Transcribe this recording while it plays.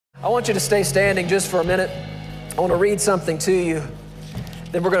I want you to stay standing just for a minute. I want to read something to you.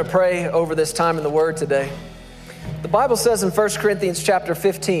 Then we're going to pray over this time in the Word today. The Bible says in 1 Corinthians chapter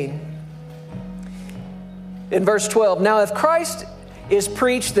 15, in verse 12, "Now if Christ is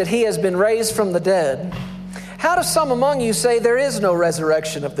preached that he has been raised from the dead, how do some among you say there is no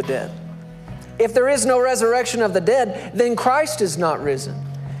resurrection of the dead? If there is no resurrection of the dead, then Christ is not risen.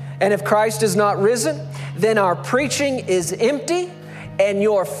 And if Christ is not risen, then our preaching is empty, and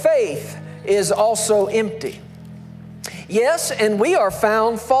your faith is also empty. Yes, and we are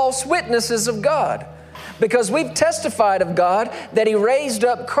found false witnesses of God, because we've testified of God that he raised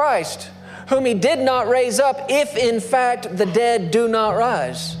up Christ, whom he did not raise up, if in fact the dead do not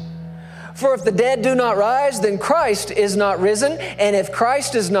rise. For if the dead do not rise, then Christ is not risen. And if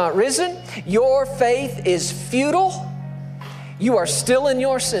Christ is not risen, your faith is futile. You are still in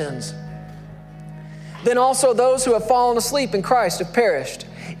your sins. Then also those who have fallen asleep in Christ have perished.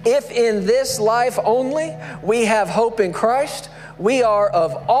 If in this life only we have hope in Christ, we are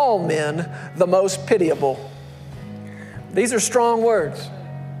of all men the most pitiable." These are strong words.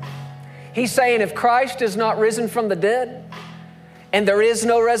 He's saying if Christ is not risen from the dead, and there is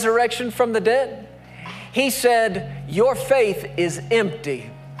no resurrection from the dead, he said, your faith is empty.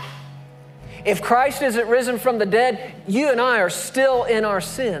 If Christ isn't risen from the dead, you and I are still in our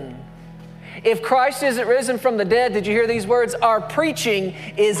sin. If Christ isn't risen from the dead, did you hear these words? Our preaching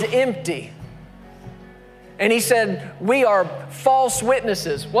is empty. And he said, we are false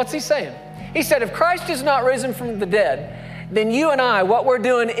witnesses. What's he saying? He said, if Christ is not risen from the dead, then you and I, what we're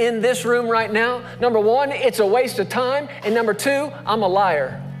doing in this room right now, number one, it's a waste of time. And number two, I'm a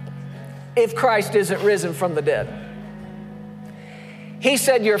liar if Christ isn't risen from the dead. He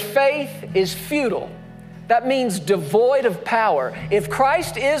said, your faith is futile. That means devoid of power. If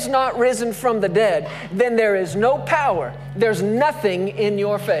Christ is not risen from the dead, then there is no power. There's nothing in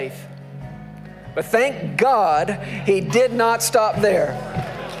your faith. But thank God he did not stop there.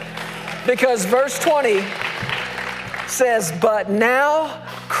 Because verse 20 says, but now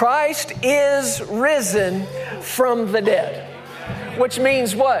Christ is risen from the dead. Which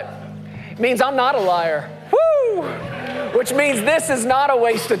means what? It means I'm not a liar. Woo! Which means this is not a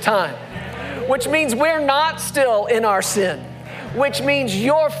waste of time. Which means we're not still in our sin. Which means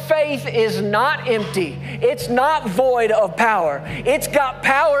your faith is not empty. It's not void of power. It's got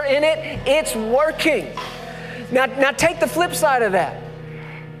power in it. It's working. Now take the flip side of that.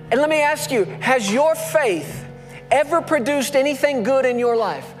 And let me ask you, has your faith ever produced anything good in your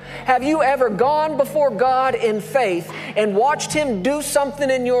life? Have you ever gone before God in faith and watched him do something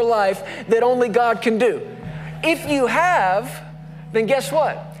in your life that only God can do? If you have, then guess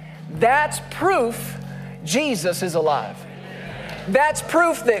what? That's proof Jesus is alive. That's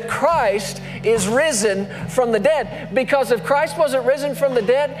proof that Christ is risen from the dead. Because if Christ wasn't risen from the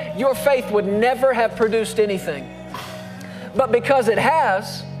dead, your faith would never have produced anything. But because it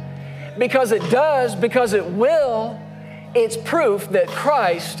has, because it does, because it will, it's proof that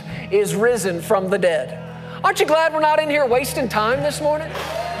Christ is risen from the dead. Aren't you glad we're not in here wasting time this morning?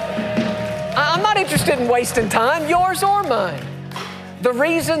 I'm not interested in wasting time, yours or mine. The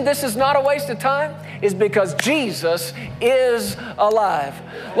reason this is not a waste of time is because Jesus is alive.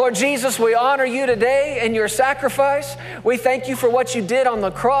 Lord Jesus, we honor you today and your sacrifice. We thank you for what you did on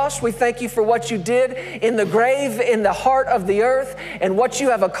the cross. We thank you for what you did in the grave, in the heart of the earth, and what you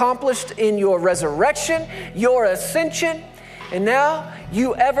have accomplished in your resurrection, your ascension, and now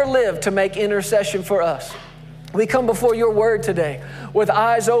you ever live to make intercession for us. We come before your word today with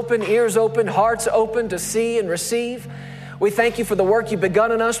eyes open, ears open, hearts open to see and receive. We thank you for the work you've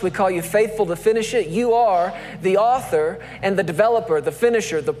begun in us. We call you faithful to finish it. You are the author and the developer, the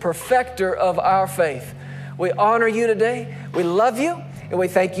finisher, the perfecter of our faith. We honor you today. We love you, and we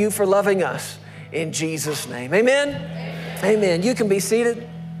thank you for loving us. In Jesus' name, amen? Amen. Amen. You can be seated.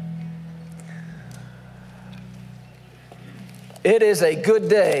 It is a good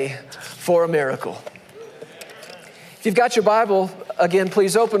day for a miracle. If you've got your Bible, again,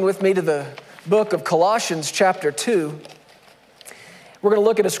 please open with me to the book of Colossians chapter 2. We're going to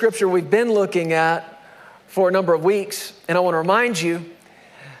look at a scripture we've been looking at for a number of weeks. And I want to remind you,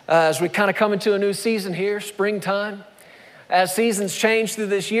 as we kind of come into a new season here, springtime, as seasons change through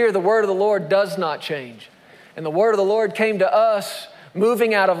this year, the word of the Lord does not change. And the word of the Lord came to us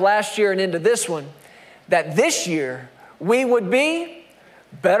moving out of last year and into this one, that this year we would be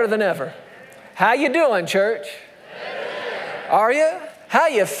better than ever. How you doing, church? Are you? How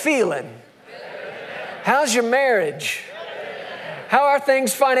you feeling? How's your marriage? How are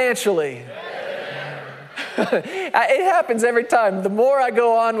things financially? It happens every time. The more I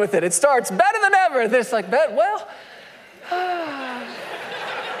go on with it, it starts better than ever. This like, well,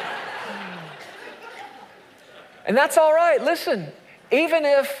 And that's all right. Listen, even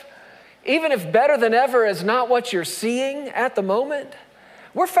if better than ever is not what you're seeing at the moment,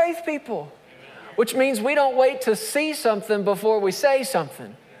 we're faith people, which means we don't wait to see something before we say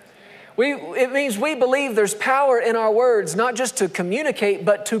something. It means we believe there's power in our words, not just to communicate,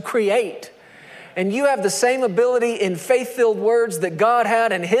 but to create. And you have the same ability in faith-filled words that God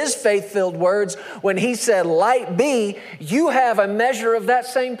had in His faith-filled words when He said, "Light be." You have a measure of that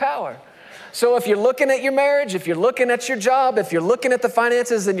same power. So if you're looking at your marriage, if you're looking at your job, if you're looking at the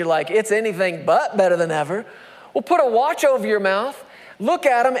finances and you're like, it's anything but better than ever, well, put a watch over your mouth, look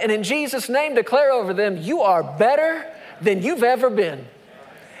at them, and in Jesus' name declare over them, you are better than you've ever been.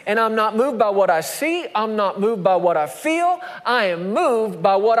 And I'm not moved by what I see. I'm not moved by what I feel. I am moved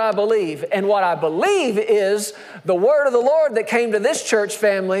by what I believe. And what I believe is the word of the Lord that came to this church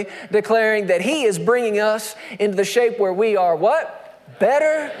family declaring that He is bringing us into the shape where we are what?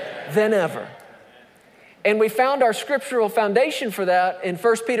 Better than ever. And we found our scriptural foundation for that in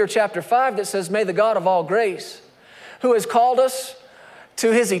 1 Peter chapter 5 that says, "May the God of all grace, who has called us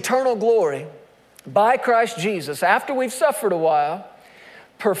to His eternal glory by Christ Jesus, after we've suffered a while,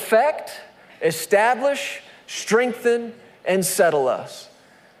 perfect, establish, strengthen, and settle us."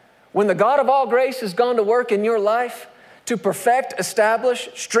 When the God of all grace has gone to work in your life to perfect, establish,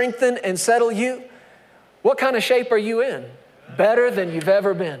 strengthen, and settle you, what kind of shape are you in? Better than you've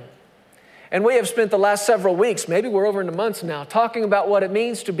ever been. And we have spent the last several weeks, maybe we're over into months now, talking about what it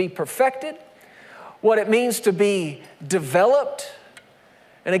means to be perfected, what it means to be developed.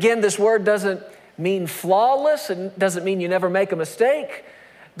 And again, this word doesn't mean flawless. It doesn't mean you never make a mistake.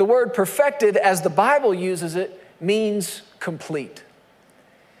 The word perfected, as the Bible uses it, means complete.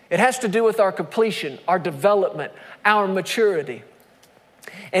 It has to do with our completion, our development, our maturity.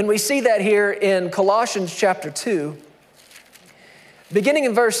 And we see that here in Colossians chapter 2. Beginning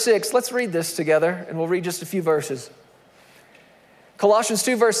in verse 6, let's read this together, and we'll read just a few verses. Colossians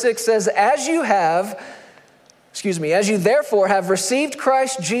 2 verse 6 says, as you therefore have received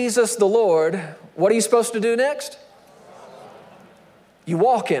Christ Jesus the Lord, what are you supposed to do next? You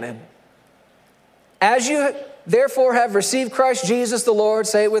walk in Him. As you therefore have received Christ Jesus the Lord,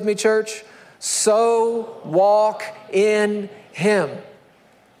 say it with me, church, so walk in Him.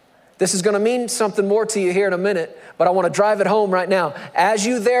 This is going to mean something more to you here in a minute, but I want to drive it home right now. As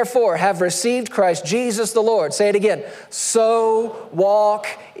you therefore have received Christ Jesus the Lord, say it again, so walk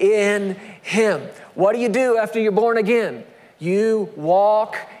in Him. What do you do after you're born again? You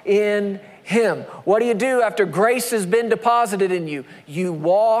walk in Him. What do you do after grace has been deposited in you? You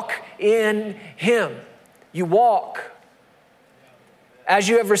walk in Him. You walk. As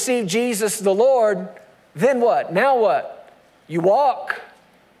you have received Jesus the Lord, then what? Now what? You walk.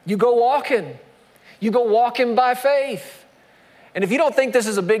 You go walking. You go walking by faith. And if you don't think this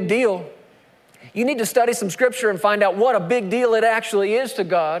is a big deal, you need to study some scripture and find out what a big deal it actually is to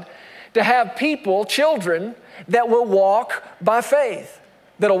God to have people, children, that will walk by faith.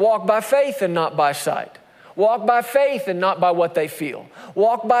 That'll walk by faith and not by sight. Walk by faith and not by what they feel.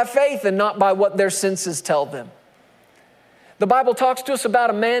 Walk by faith and not by what their senses tell them. The Bible talks to us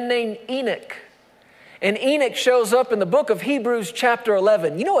about a man named Enoch. And Enoch shows up in the book of Hebrews chapter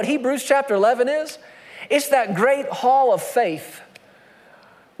 11. You know what Hebrews chapter 11 is? It's that great hall of faith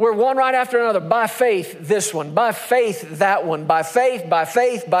where one right after another, by faith, this one, by faith, that one, by faith, by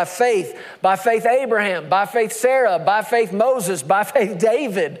faith, by faith, by faith Abraham, by faith Sarah, by faith Moses, by faith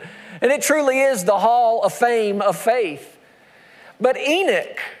David. And it truly is the hall of fame of faith. But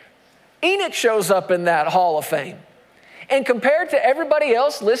Enoch shows up in that hall of fame. And compared to everybody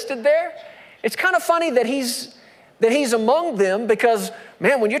else listed there, it's kind of funny that he's among them because,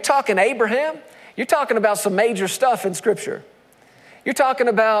 man, when you're talking Abraham, you're talking about some major stuff in Scripture. You're talking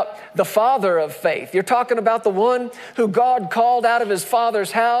about the father of faith. You're talking about the one who God called out of his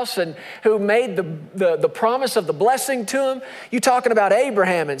father's house and who made the promise of the blessing to him. You're talking about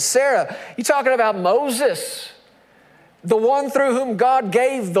Abraham and Sarah. You're talking about Moses, the one through whom God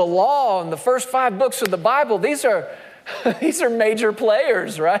gave the law in the first 5 books of the Bible. These are major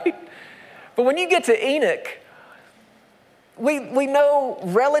players, right? But when you get to Enoch, we know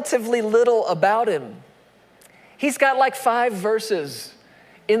relatively little about him. He's got like 5 verses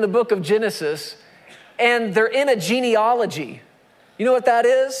in the book of Genesis, and they're in a genealogy. You know what that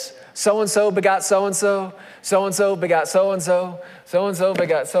is? So-and-so begot so-and-so, so-and-so begot so-and-so, so-and-so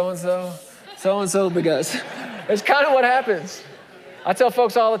begot so-and-so, so-and-so begot so. It's kind of what happens. I tell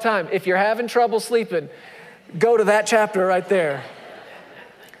folks all the time, if you're having trouble sleeping, go to that chapter right there.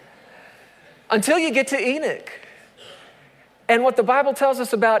 Until you get to Enoch. And what the Bible tells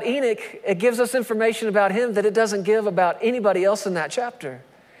us about Enoch, it gives us information about him that it doesn't give about anybody else in that chapter.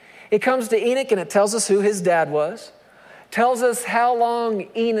 It comes to Enoch and it tells us who his dad was, tells us how long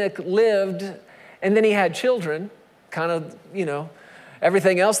Enoch lived, and then he had children, kind of,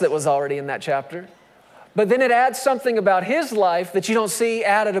 everything else that was already in that chapter. But then it adds something about his life that you don't see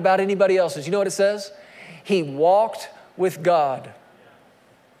added about anybody else's. You know what it says? He walked with God.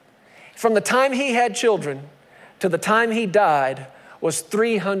 From the time he had children to the time he died was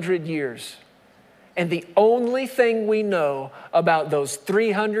 300 years. And the only thing we know about those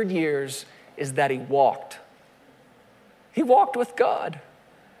 300 years is that he walked. He walked with God.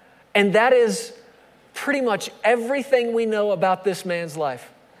 And that is pretty much everything we know about this man's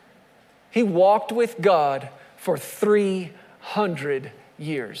life. He walked with God for 300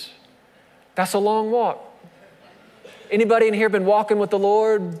 years. That's a long walk. Anybody in here been walking with the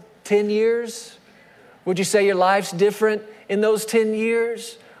Lord 10 years? Would you say your life's different in those 10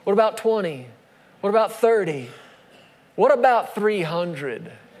 years? What about 20? What about 30? What about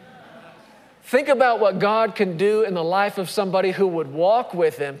 300? Think about what God can do in the life of somebody who would walk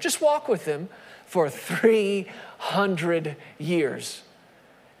with him, just walk with him for 300 years.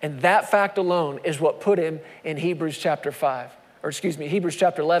 And that fact alone is what put him in Hebrews chapter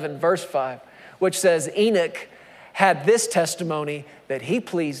 11, verse 5, which says Enoch had this testimony that he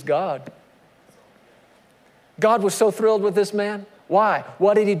pleased God. God was so thrilled with this man. Why?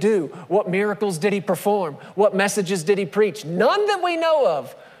 What did he do? What miracles did he perform? What messages did he preach? None that we know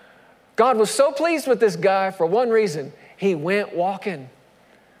of. God was so pleased with this guy for one reason. He went walking.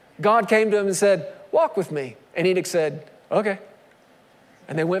 God came to him and said, walk with me. And Enoch said, okay.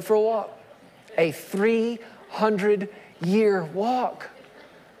 And they went for a walk. A 300-year walk.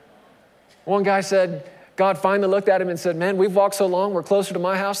 One guy said, God finally looked at him and said, man, we've walked so long, we're closer to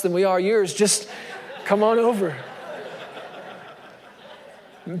my house than we are yours. Just come on over.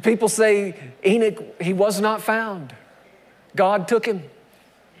 People say Enoch, he was not found. God took him.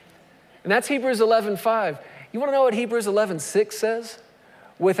 And that's Hebrews 11:5. You want to know what Hebrews 11:6 says?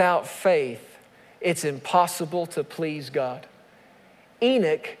 Without faith, it's impossible to please God.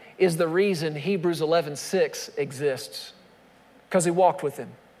 Enoch is the reason Hebrews 11:6 exists, because he walked with him.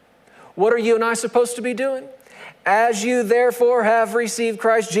 What are you and I supposed to be doing? As you therefore have received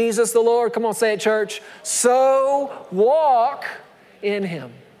Christ Jesus the Lord, come on, say it, church, so walk in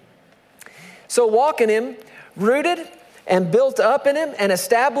him. So walk in him, rooted and built up in him and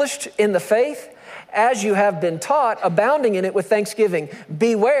established in the faith, as you have been taught, abounding in it with thanksgiving.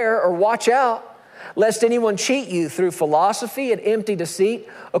 Beware or watch out, lest anyone cheat you through philosophy and empty deceit,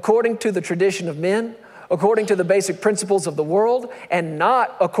 according to the tradition of men, according to the basic principles of the world, and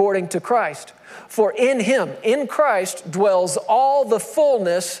not according to Christ. For in him, in Christ, dwells all the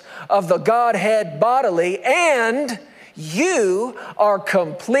fullness of the Godhead bodily, and you are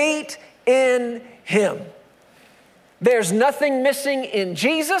complete in him. There's nothing missing in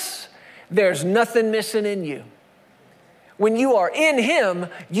Jesus. There's nothing missing in you. When you are in him,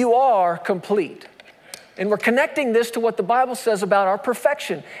 you are complete. And we're connecting this to what the Bible says about our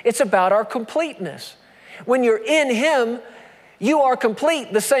perfection. It's about our completeness. When you're in him, you are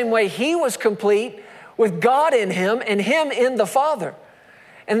complete the same way he was complete, with God in him and him in the Father.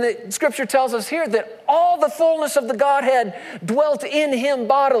 And the scripture tells us here that all the fullness of the Godhead dwelt in him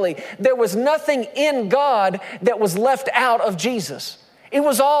bodily. There was nothing in God that was left out of Jesus. It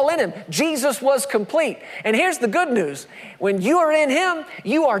was all in him. Jesus was complete. And here's the good news. When you are in him,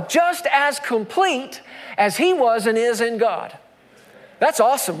 you are just as complete as he was and is in God. That's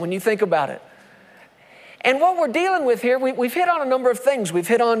awesome when you think about it. And what we're dealing with here, we've hit on a number of things. We've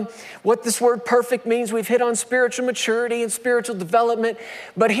hit on what this word perfect means. We've hit on spiritual maturity and spiritual development.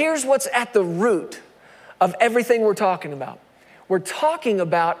 But here's what's at the root of everything we're talking about. We're talking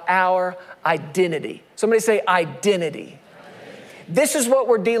about our identity. Somebody say identity. This is what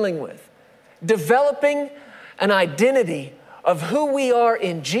we're dealing with. Developing an identity of who we are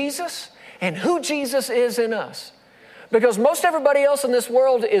in Jesus and who Jesus is in us. Because most everybody else in this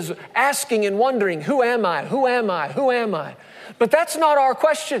world is asking and wondering, who am I? Who am I? Who am I? But that's not our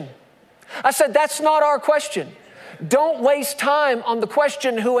question. I said, that's not our question. Don't waste time on the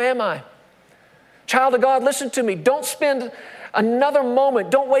question, who am I? Child of God, listen to me. Don't spend another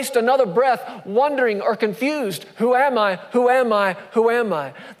moment, don't waste another breath wondering or confused, who am I? Who am I? Who am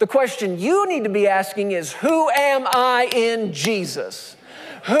I? The question you need to be asking is, who am I in Jesus?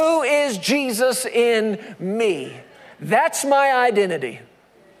 Who is Jesus in me? That's my identity.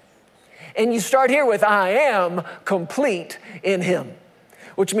 And you start here with, I am complete in him,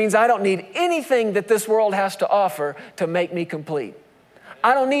 which means I don't need anything that this world has to offer to make me complete.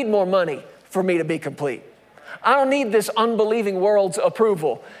 I don't need more money for me to be complete. I don't need this unbelieving world's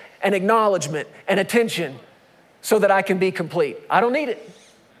approval and acknowledgement and attention so that I can be complete. I don't need it.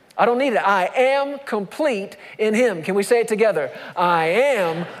 I don't need it. I am complete in him. Can we say it together? I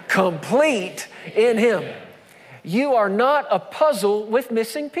am complete in him. You are not a puzzle with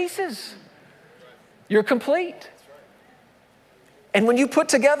missing pieces. You're complete. And when you put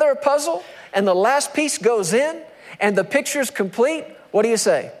together a puzzle and the last piece goes in and the picture's complete, what do you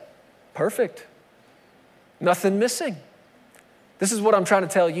say? Perfect. Nothing missing. This is what I'm trying to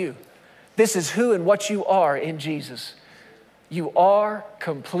tell you. This is who and what you are in Jesus. You are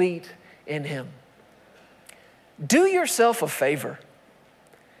complete in him. Do yourself a favor.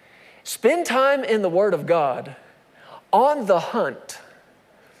 Spend time in the Word of God on the hunt,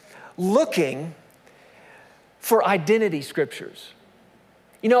 looking for identity scriptures.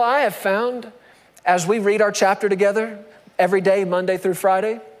 You know, I have found as we read our chapter together every day, Monday through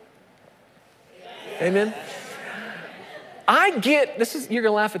Friday, amen? You're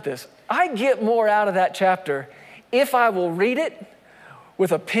gonna laugh at this. I get more out of that chapter if I will read it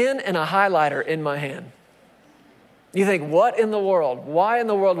with a pen and a highlighter in my hand. You think, what in the world? Why in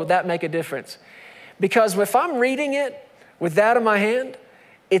the world would that make a difference? Because if I'm reading it with that in my hand,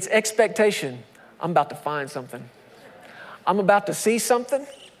 it's expectation. I'm about to find something. I'm about to see something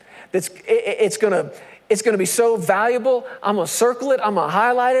it's gonna be so valuable. I'm gonna circle it, I'm gonna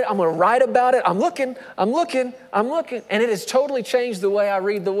highlight it, I'm gonna write about it. I'm looking. And it has totally changed the way I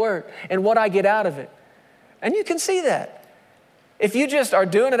read the Word and what I get out of it. And you can see that. If you just are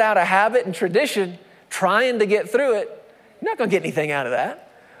doing it out of habit and tradition, trying to get through it, you're not gonna get anything out of that.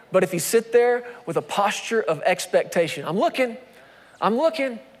 But if you sit there with a posture of expectation, I'm looking,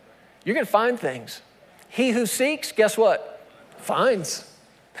 you're gonna find things. He who seeks, guess what? Finds.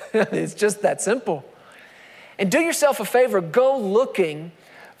 It's just that simple. And do yourself a favor, go looking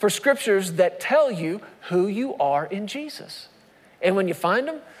for scriptures that tell you who you are in Jesus. And when you find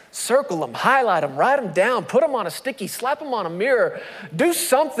them, circle them, highlight them, write them down, put them on a sticky, slap them on a mirror, do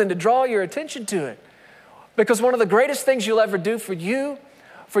something to draw your attention to it. Because one of the greatest things you'll ever do for you,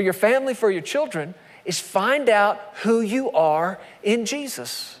 for your family, for your children, is find out who you are in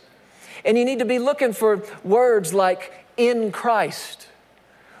Jesus. And you need to be looking for words like in Christ,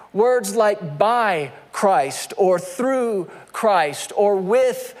 words like by Christ or through Christ or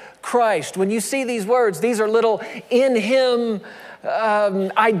with Christ. When you see these words, these are little in him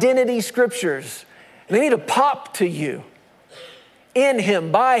identity scriptures. They need to pop to you. In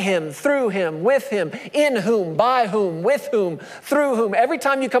him, by him, through him, with him, in whom, by whom, with whom, through whom. Every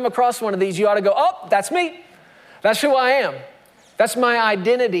time you come across one of these, you ought to go, oh, that's me. That's who I am. That's my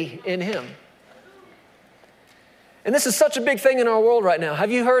identity in him. And this is such a big thing in our world right now.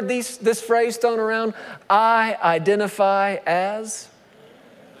 Have you heard this phrase thrown around? I identify as.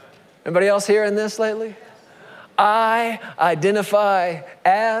 Anybody else hearing this lately? I identify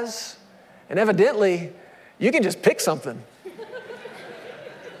as. And evidently, you can just pick something.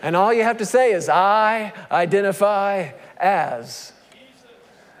 And all you have to say is, I identify as.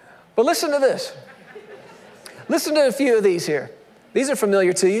 But listen to this. Listen to a few of these here. These are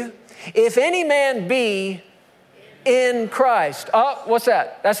familiar to you. If any man be in Christ. Oh, what's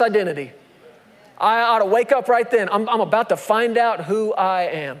that? That's identity. I ought to wake up right then. I'm about to find out who I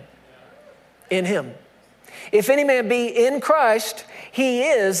am in him. If any man be in Christ, he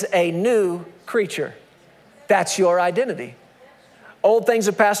is a new creature. That's your identity. Old things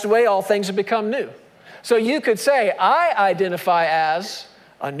have passed away, all things have become new. So you could say, I identify as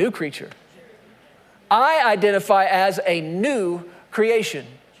a new creature. I identify as a new creation.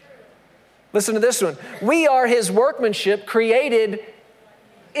 Listen to this one. We are his workmanship created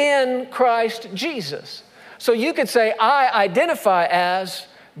in Christ Jesus. So you could say, I identify as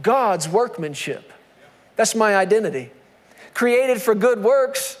God's workmanship. That's my identity. Created for good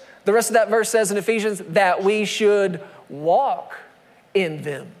works. The rest of that verse says in Ephesians that we should walk in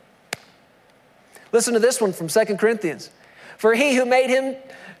them. Listen to this one from 2 Corinthians. For he who made him,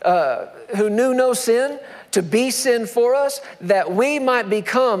 who knew no sin, to be sin for us, that we might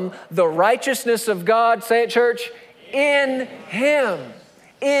become the righteousness of God, say it church, in him,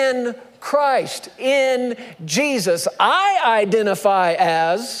 in Christ, in Jesus. I identify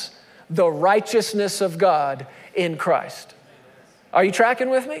as the righteousness of God in Christ. Are you tracking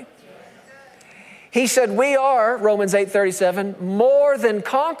with me? He said, we are, Romans 8:37, more than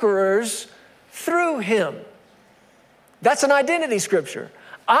conquerors through him. That's an identity scripture.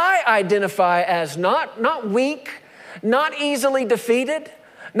 I identify as not weak, not easily defeated,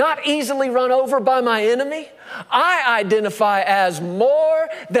 not easily run over by my enemy. I identify as more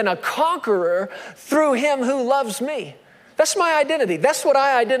than a conqueror through him who loves me. That's my identity. That's what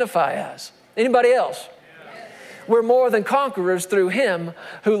I identify as. Anybody else? We're more than conquerors through him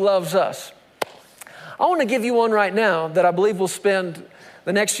who loves us. I want to give you one right now that I believe will spend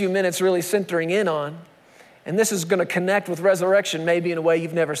the next few minutes really centering in on. And this is going to connect with resurrection maybe in a way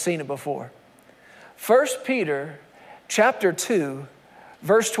you've never seen it before. 1 Peter chapter 2,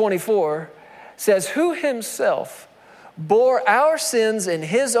 verse 24 says, who himself bore our sins in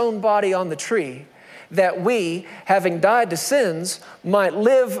his own body on the tree, that we, having died to sins, might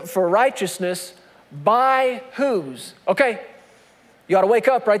live for righteousness, by whose? Okay, you ought to wake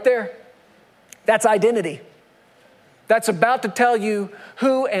up right there. That's identity. That's about to tell you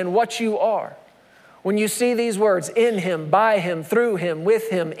who and what you are. When you see these words, in him, by him, through him,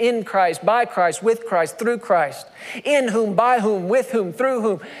 with him, in Christ, by Christ, with Christ, through Christ, in whom, by whom, with whom, through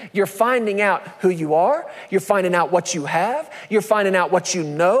whom, you're finding out who you are. You're finding out what you have. You're finding out what you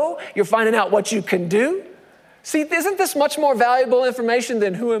know. You're finding out what you can do. See, isn't this much more valuable information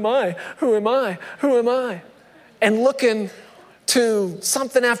than who am I? Who am I? Who am I? And looking to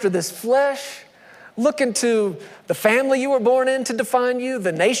something after this flesh, looking to the family you were born in to define you,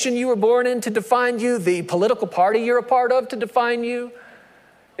 the nation you were born in to define you, the political party you're a part of to define you.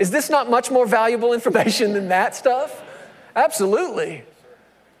 Is this not much more valuable information than that stuff? Absolutely.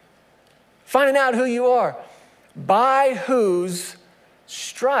 Finding out who you are. By whose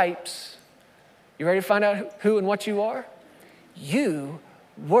stripes, you ready to find out who and what you are? You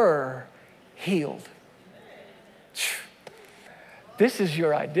were healed. This is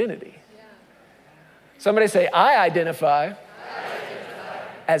your identity. Somebody say, I identify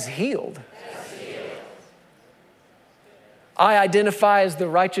as healed. I identify as the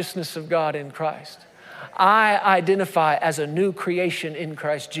righteousness of God in Christ. I identify as a new creation in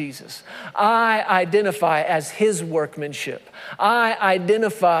Christ Jesus. I identify as his workmanship. I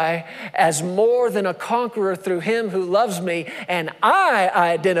identify as more than a conqueror through him who loves me. And I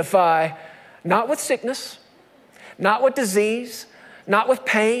identify not with sickness, not with disease, not with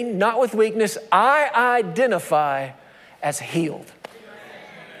pain, not with weakness. I identify as healed.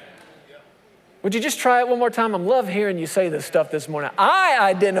 Would you just try it one more time? I love hearing you say this stuff this morning. I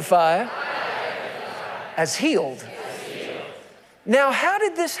identify as healed. Now, how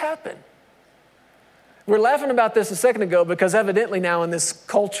did this happen? We're laughing about this a second ago because evidently now in this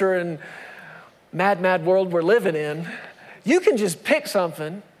culture and mad world we're living in, you can just pick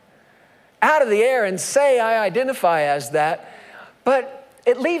something out of the air and say, I identify as that. But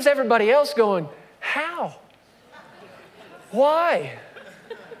it leaves everybody else going, how? Why?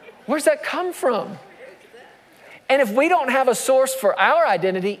 Where's that come from? And if we don't have a source for our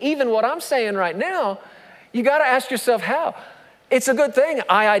identity, even what I'm saying right now, you got to ask yourself how. It's a good thing.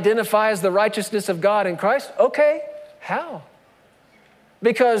 I identify as the righteousness of God in Christ. Okay, how?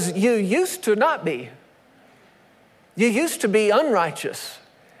 Because you used to not be. You used to be unrighteous.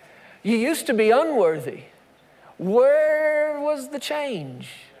 You used to be unworthy. Where was the change?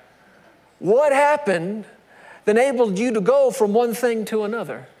 What happened that enabled you to go from one thing to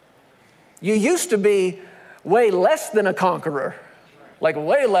another? You used to be way less than a conqueror, like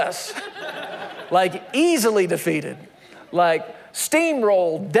way less, like easily defeated, like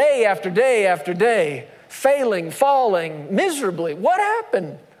steamrolled day after day after day, failing, falling miserably. What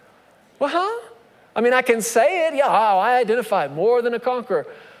happened? Well, I mean, I can say it. Yeah, I identify more than a conqueror.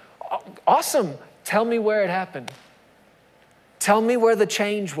 Awesome. Tell me where it happened. Tell me where the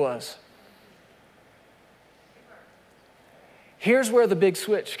change was. Here's where the big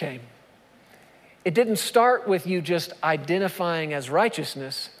switch came. It didn't start with you just identifying as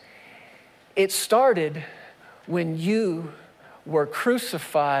righteousness. It started when you were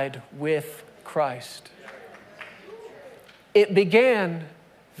crucified with Christ. It began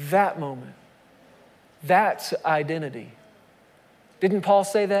that moment. That's identity. Didn't Paul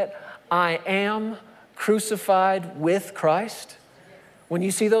say that? I am crucified with Christ. When you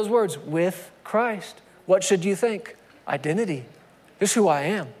see those words, with Christ, what should you think? Identity. This is who I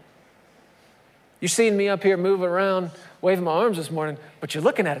am. You're seeing me up here moving around, waving my arms this morning, but you're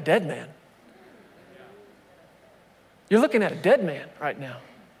looking at a dead man. You're looking at a dead man right now.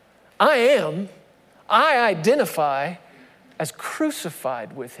 I identify as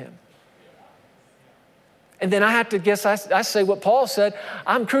crucified with him. And then I have to guess, I say what Paul said,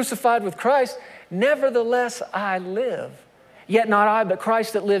 I'm crucified with Christ, nevertheless I live. Yet not I, but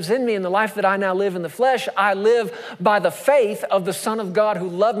Christ that lives in me. In the life that I now live in the flesh, I live by the faith of the Son of God who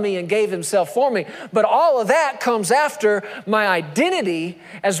loved me and gave himself for me. But all of that comes after my identity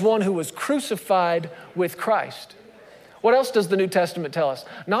as one who was crucified with Christ. What else does the New Testament tell us?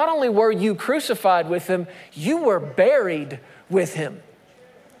 Not only were you crucified with him, you were buried with him.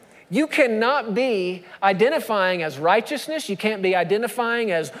 You cannot be identifying as righteousness. You can't be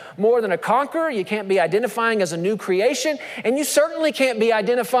identifying as more than a conqueror. You can't be identifying as a new creation. And you certainly can't be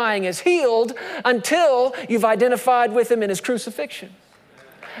identifying as healed until you've identified with him in his crucifixion.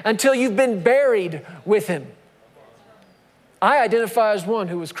 until you've been buried with him. I identify as one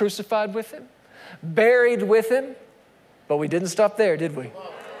who was crucified with him, buried with him, but we didn't stop there, did we?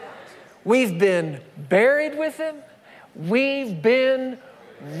 We've been buried with him. We've been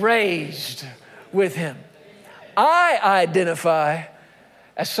raised with him. I identify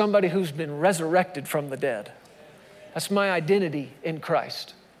as somebody who's been resurrected from the dead. That's my identity in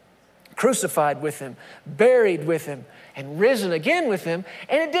Christ. Crucified with him, buried with him, and risen again with him.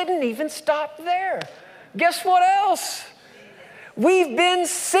 And it didn't even stop there. Guess what else? We've been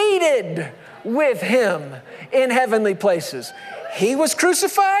seated with him in heavenly places. He was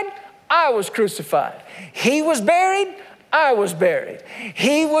crucified, I was crucified. He was buried, I was buried.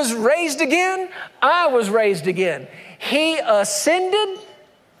 He was raised again, I was raised again. He ascended,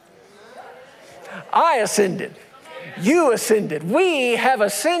 I ascended. You ascended. We have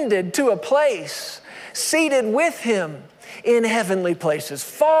ascended to a place seated with him in heavenly places,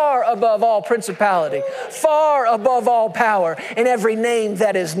 far above all principality, far above all power, and every name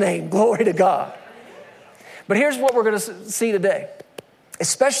that is named. Glory to God. But here's what we're going to see today,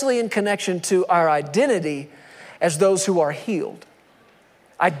 especially in connection to our identity as those who are healed,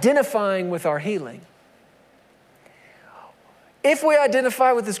 identifying with our healing. If we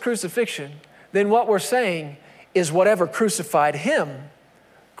identify with his crucifixion, then what we're saying is whatever crucified him,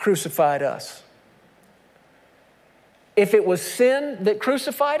 crucified us. If it was sin that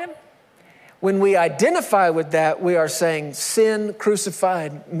crucified him, when we identify with that, we are saying, sin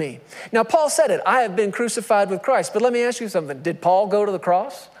crucified me. Now, Paul said it, I have been crucified with Christ. But let me ask you something. Did Paul go to the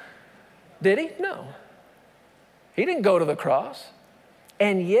cross? Did he? No. He didn't go to the cross.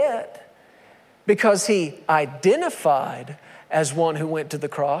 And yet, because he identified as one who went to the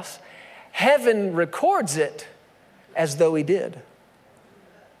cross, heaven records it as though he did.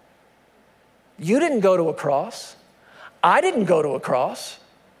 You didn't go to a cross. I didn't go to a cross,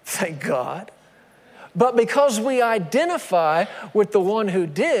 thank God. But because we identify with the one who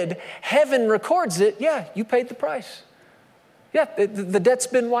did, heaven records it. Yeah, you paid the price. Yeah, the debt's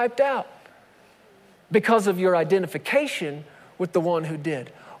been wiped out because of your identification with the one who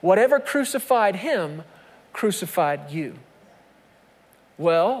did. Whatever crucified him, crucified you.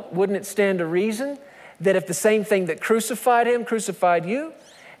 Well, wouldn't it stand to reason that if the same thing that crucified him crucified you,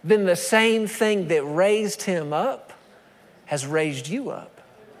 then the same thing that raised him up has raised you up?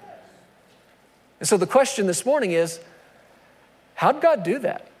 And so the question this morning is, how'd God do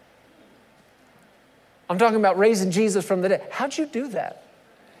that? I'm talking about raising Jesus from the dead. How'd you do that?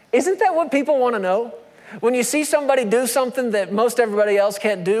 Isn't that what people want to know? When you see somebody do something that most everybody else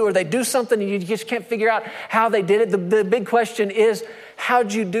can't do, or they do something and you just can't figure out how they did it, the big question is,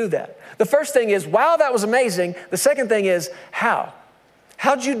 how'd you do that? The first thing is, wow, that was amazing. The second thing is, how?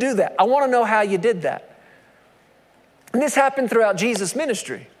 How'd you do that? I want to know how you did that. And this happened throughout Jesus'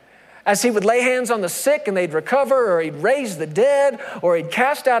 ministry. As he would lay hands on the sick and they'd recover, or he'd raise the dead, or he'd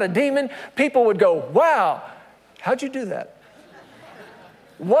cast out a demon, people would go, wow, how'd you do that?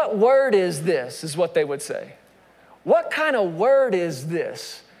 What word is this, is what they would say. What kind of word is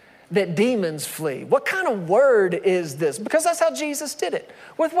this that demons flee? What kind of word is this? Because that's how Jesus did it,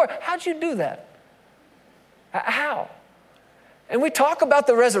 with word. How'd you do that? How? And we talk about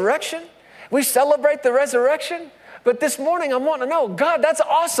the resurrection. We celebrate the resurrection. But this morning, I'm wanting to know, God, that's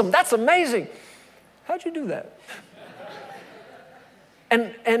awesome. That's amazing. How'd you do that?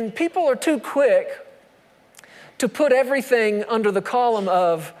 And people are too quick to put everything under the column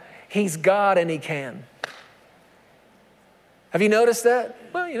of he's God and he can. Have you noticed that?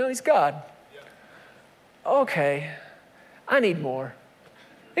 Well, he's God. Okay, I need more.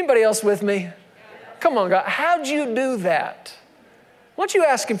 Anybody else with me? Come on, God, how'd you do that? Why don't you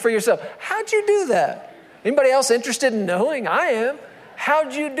ask him for yourself? How'd you do that? Anybody else interested in knowing? I am.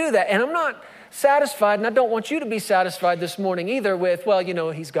 How'd you do that? And I'm not satisfied, and I don't want you to be satisfied this morning either with, well,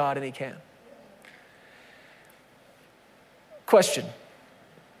 he's God and he can. Question.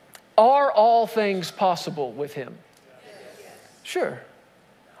 Are all things possible with him? Sure.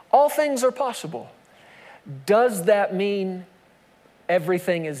 All things are possible. Does that mean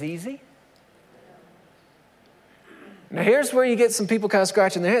everything is easy? Now here's where you get some people kind of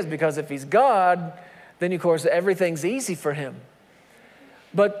scratching their heads, because if he's God, then of course everything's easy for him.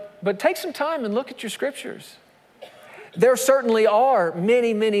 But take some time and look at your scriptures. There certainly are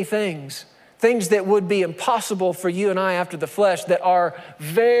many, many things that would be impossible for you and I after the flesh that are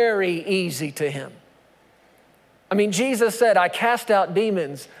very easy to him. I mean, Jesus said, I cast out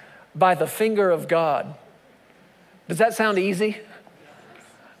demons by the finger of God. Does that sound easy?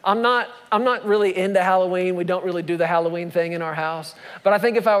 I'm not really into Halloween. We don't really do the Halloween thing in our house. But I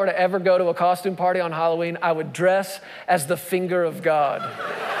think if I were to ever go to a costume party on Halloween, I would dress as the finger of God.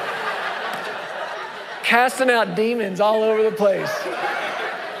 Casting out demons all over the place.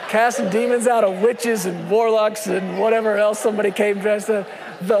 Casting demons out of witches and warlocks and whatever else somebody came dressed as.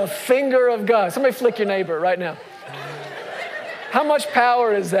 The finger of God. Somebody flick your neighbor right now. How much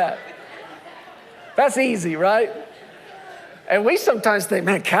power is that? That's easy, right? And we sometimes think,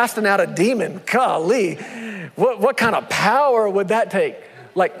 man, casting out a demon, golly, what kind of power would that take?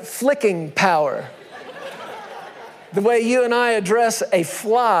 Like flicking power. The way you and I address a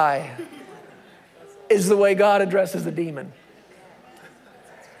fly is the way God addresses a demon.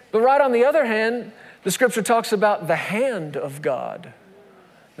 But right on the other hand, the scripture talks about the hand of God.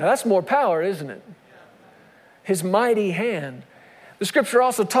 Now that's more power, isn't it? His mighty hand. The scripture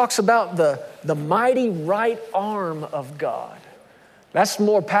also talks about the mighty right arm of God. That's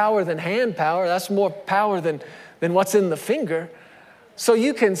more power than hand power. That's more power than what's in the finger. So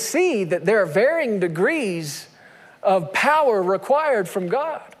you can see that there are varying degrees of power required from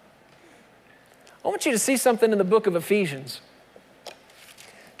God. I want you to see something in the book of Ephesians,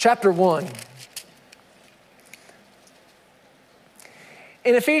 chapter 1.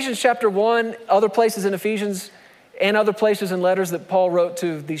 In Ephesians chapter 1, other places in Ephesians and other places in letters that Paul wrote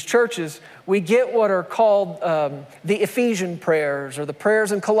to these churches, we get what are called the Ephesian prayers or the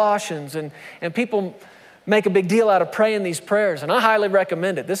prayers in Colossians. And people make a big deal out of praying these prayers. And I highly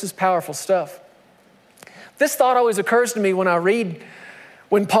recommend it. This is powerful stuff. This thought always occurs to me when I read,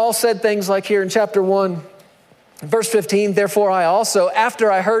 when Paul said things like here in chapter 1, verse 15, therefore I also,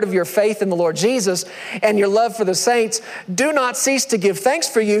 after I heard of your faith in the Lord Jesus and your love for the saints, do not cease to give thanks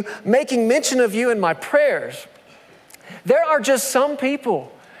for you, making mention of you in my prayers. There are just some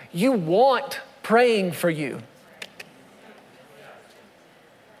people you want praying for you.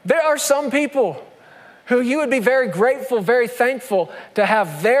 There are some people who you would be very grateful, very thankful to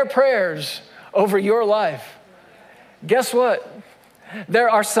have their prayers over your life. Guess what? There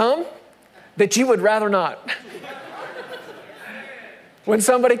are some that you would rather not. When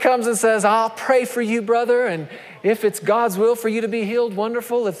somebody comes and says, I'll pray for you, brother, and if it's God's will for you to be healed,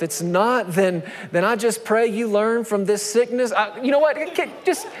 wonderful. If it's not, then I just pray you learn from this sickness. You know what?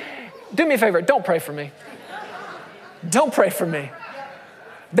 Just do me a favor. Don't pray for me. Don't pray for me.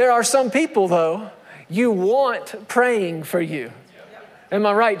 There are some people, though, you want praying for you. Am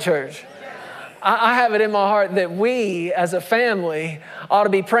I right, church? I have it in my heart that we as a family ought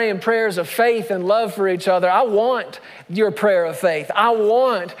to be praying prayers of faith and love for each other. I want your prayer of faith. I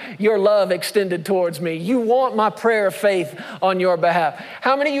want your love extended towards me. You want my prayer of faith on your behalf.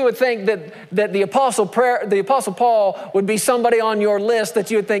 How many of you would think that the Apostle Paul would be somebody on your list that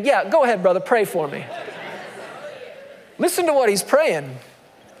you would think, yeah, go ahead, brother, pray for me. Listen to what he's praying.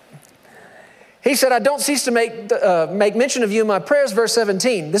 He said, I don't cease to make mention of you in my prayers, verse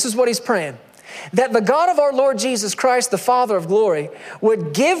 17. This is what he's praying. That the God of our Lord Jesus Christ, the Father of glory,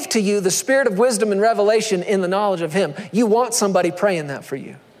 would give to you the spirit of wisdom and revelation in the knowledge of him. You want somebody praying that for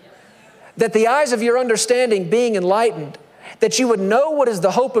you. That the eyes of your understanding being enlightened, that you would know what is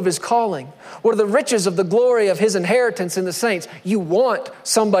the hope of his calling, what are the riches of the glory of his inheritance in the saints. You want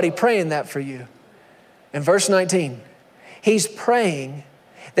somebody praying that for you. In verse 19, he's praying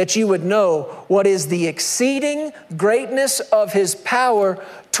that you would know what is the exceeding greatness of his power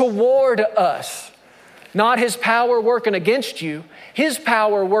toward us. Not his power working against you, his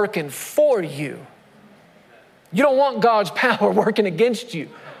power working for you. You don't want God's power working against you.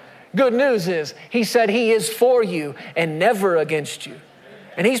 Good news is, he said he is for you and never against you.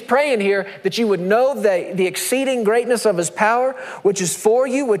 And he's praying here that you would know the exceeding greatness of his power, which is for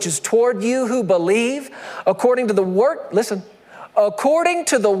you, which is toward you who believe, according to the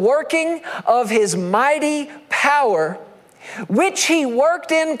working of his mighty power, which he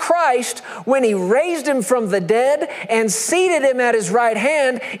worked in Christ when he raised him from the dead and seated him at his right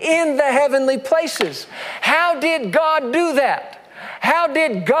hand in the heavenly places. How did God do that? How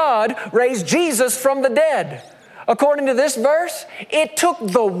did God raise Jesus from the dead? According to this verse, it took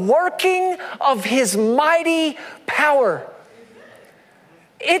the working of his mighty power.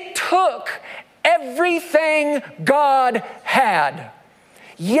 It took everything God had.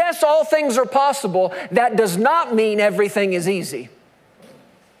 Yes, all things are possible. That does not mean everything is easy.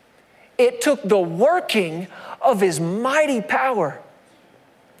 It took the working of his mighty power.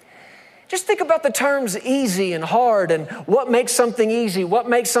 Just think about the terms easy and hard and what makes something easy, what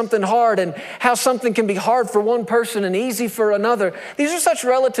makes something hard, and how something can be hard for one person and easy for another. These are such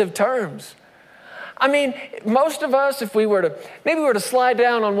relative terms. I mean, most of us, if we were to slide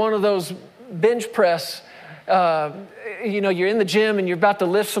down on one of those bench press you're in the gym and you're about to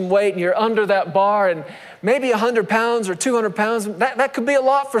lift some weight and you're under that bar and maybe 100 pounds or 200 pounds, that could be a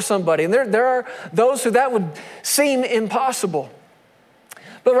lot for somebody. And there are those who that would seem impossible.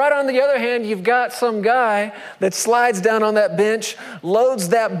 But right on the other hand, you've got some guy that slides down on that bench, loads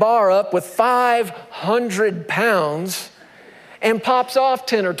that bar up with 500 pounds and pops off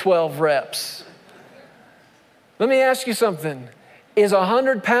 10 or 12 reps. Let me ask you something. Is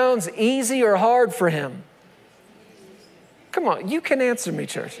 100 pounds easy or hard for him? Come on, you can answer me,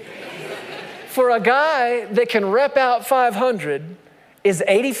 church. For a guy that can rep out 500, is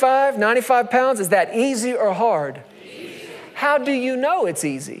 85, 95 pounds, is that easy or hard? Easy. How do you know it's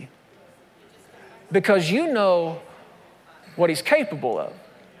easy? Because you know what he's capable of.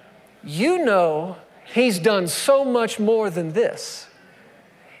 You know he's done so much more than this.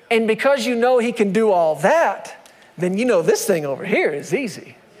 And because you know he can do all that, then you know this thing over here is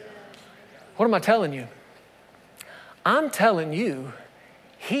easy. What am I telling you? I'm telling you,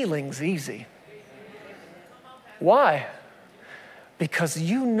 healing's easy. Why? Because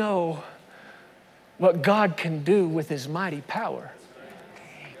you know what God can do with his mighty power.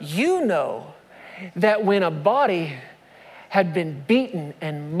 You know that when a body had been beaten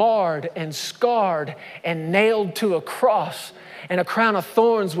and marred and scarred and nailed to a cross, and a crown of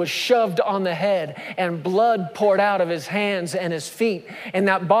thorns was shoved on the head, and blood poured out of his hands and his feet, and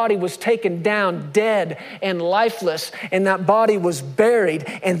that body was taken down dead and lifeless, and that body was buried,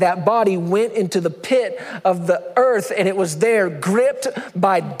 and that body went into the pit of the earth, and it was there gripped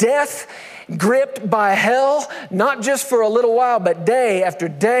by death, gripped by hell, not just for a little while, but day after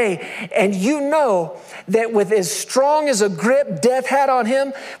day. And you know that with as strong as a grip death had on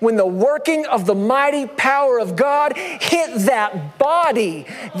him, when the working of the mighty power of God hit that body,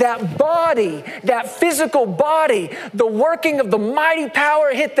 that physical body, the working of the mighty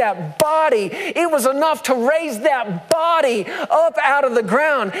power hit that body, it was enough to raise that body up out of the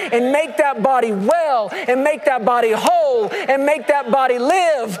ground and make that body well and make that body whole and make that body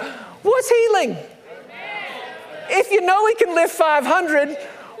live. What's healing? If you know he can lift 500,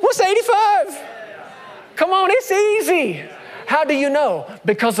 what's 85? Come on, it's easy. How do you know?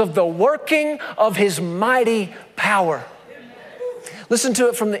 Because of the working of his mighty power. Listen to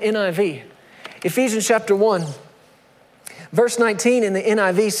it from the NIV. Ephesians chapter 1, verse 19 in the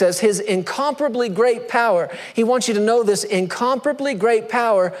NIV says, his incomparably great power. He wants you to know this incomparably great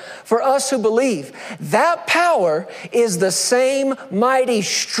power for us who believe. That power is the same mighty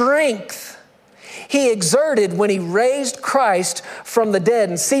strength he exerted when he raised Christ from the dead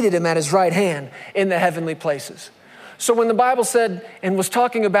and seated him at his right hand in the heavenly places. So when the Bible said and was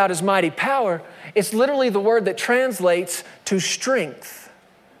talking about his mighty power, it's literally the word that translates to strength.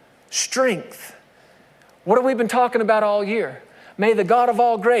 Strength. What have we been talking about all year? May the God of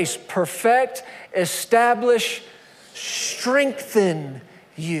all grace perfect, establish, strengthen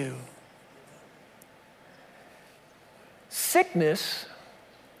you. Sickness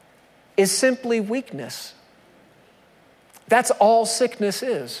is simply weakness. That's all sickness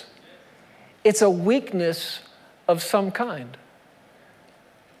is. It's a weakness of some kind.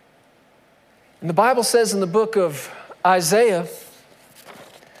 And the Bible says in the book of Isaiah,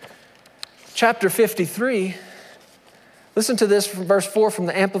 chapter 53, listen to this from verse 4 from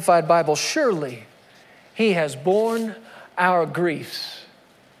the Amplified Bible. Surely he has borne our griefs.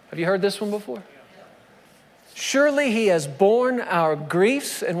 Have you heard this one before? Surely he has borne our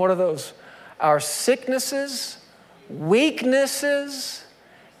griefs, and what are those? Our sicknesses, weaknesses,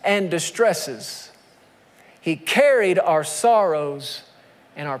 and distresses. He carried our sorrows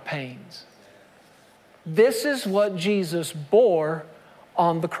and our pains. This is what Jesus bore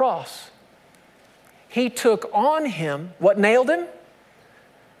on the cross. He took on him, what nailed him?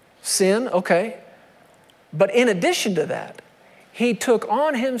 Sin, okay. But in addition to that, he took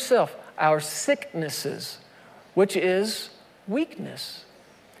on himself our sicknesses, which is weakness.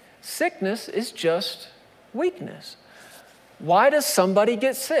 Sickness is just weakness. Why does somebody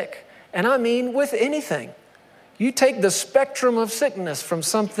get sick? And I mean with anything. You take the spectrum of sickness from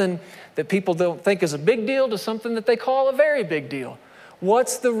something that people don't think is a big deal to something that they call a very big deal.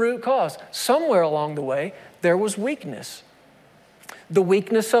 What's the root cause? Somewhere along the way, there was weakness. The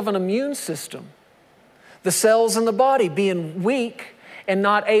weakness of an immune system. The cells in the body being weak and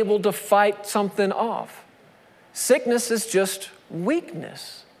not able to fight something off. Sickness is just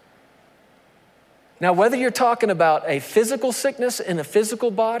weakness. Now, whether you're talking about a physical sickness in a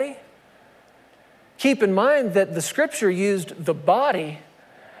physical body, keep in mind that the scripture used the body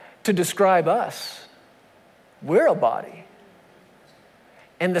to describe us. We're a body.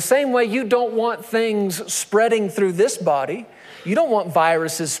 And the same way you don't want things spreading through this body, you don't want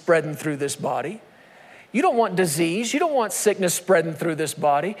viruses spreading through this body, You don't want disease. You don't want sickness spreading through this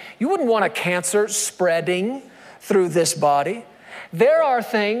body. You wouldn't want a cancer spreading through this body. There are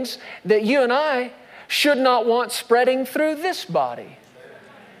things that you and I should not want spreading through this body.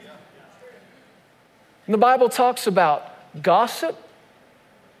 And the Bible talks about gossip,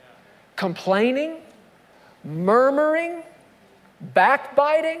 complaining, murmuring,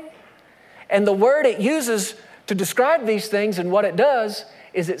 backbiting. And the word it uses to describe these things and what it does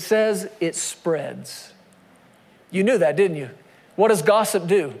is it says it spreads. You knew that, didn't you? What does gossip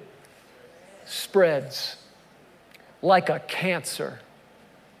do? Spreads like a cancer.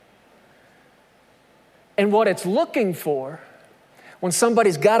 And what it's looking for, when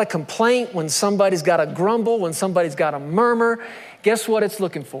somebody's got a complaint, when somebody's got a grumble, when somebody's got a murmur, guess what it's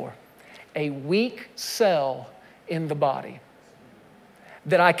looking for? A weak cell in the body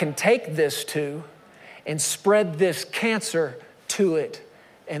that I can take this to and spread this cancer to it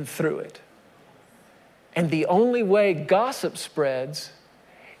and through it. And the only way gossip spreads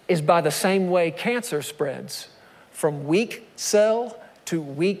is by the same way cancer spreads, from weak cell to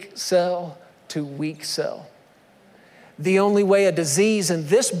weak cell to weak cell. The only way a disease in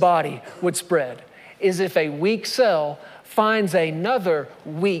this body would spread is if a weak cell finds another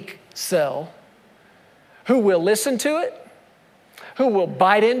weak cell who will listen to it, who will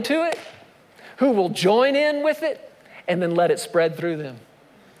bite into it, who will join in with it, and then let it spread through them.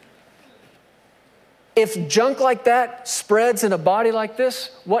 If junk like that spreads in a body like this,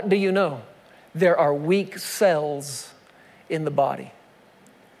 what do you know? There are weak cells in the body.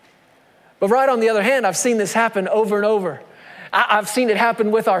 But right on the other hand, I've seen this happen over and over. I've seen it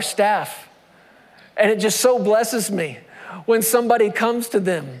happen with our staff. And it just so blesses me when somebody comes to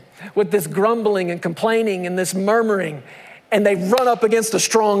them with this grumbling and complaining and this murmuring, and they run up against a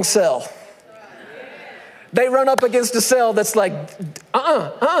strong cell. They run up against a cell that's like,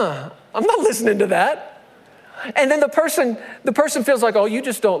 I'm not listening to that. And then the person feels like, oh, you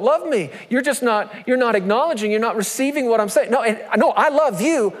just don't love me. You're not acknowledging, you're not receiving what I'm saying. No, I love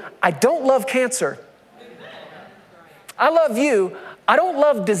you. I don't love cancer. I love you. I don't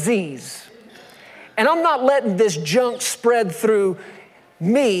love disease. And I'm not letting this junk spread through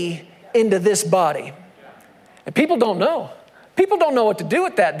me into this body. And people don't know. People don't know what to do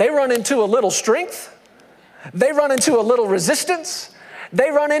with that. They run into a little strength. They run into a little resistance. They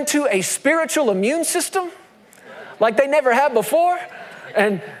run into a spiritual immune system like they never had before.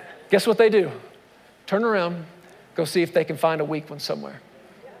 And guess what they do? Turn around, go see if they can find a weak one somewhere.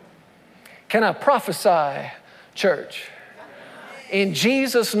 Can I prophesy, church? In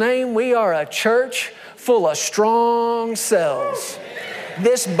Jesus' name, we are a church full of strong cells.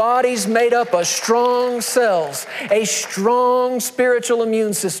 This body's made up of strong cells, a strong spiritual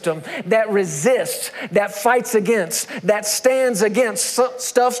immune system that resists, that fights against, that stands against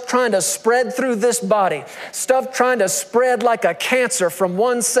stuff trying to spread through this body, stuff trying to spread like a cancer from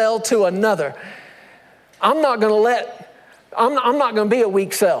one cell to another. I'm not going to be a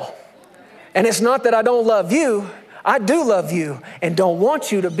weak cell. And it's not that I don't love you. I do love you and don't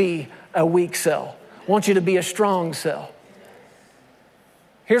want you to be a weak cell. I want you to be a strong cell.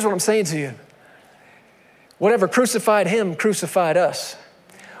 Here's what I'm saying to you. Whatever crucified him, crucified us.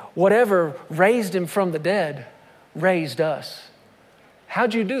 Whatever raised him from the dead, raised us.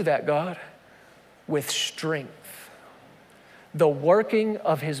 How'd you do that, God? With strength. The working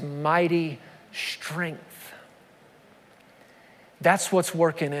of his mighty strength. That's what's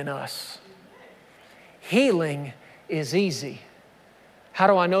working in us. Healing is easy. How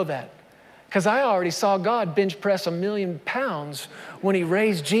do I know that? Because I already saw God bench press 1,000,000 pounds when he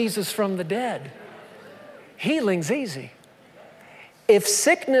raised Jesus from the dead. Healing's easy. If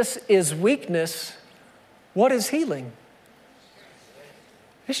sickness is weakness, what is healing?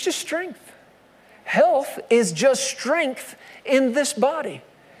 It's just strength. Health is just strength in this body.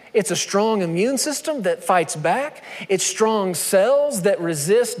 It's a strong immune system that fights back. It's strong cells that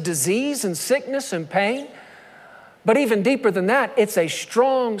resist disease and sickness and pain. But even deeper than that, it's a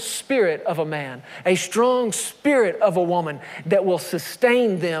strong spirit of a man, a strong spirit of a woman that will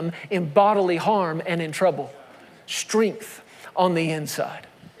sustain them in bodily harm and in trouble. Strength on the inside.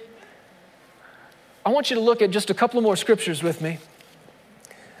 I want you to look at just a couple more scriptures with me.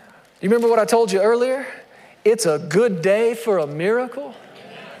 You remember what I told you earlier? It's a good day for a miracle.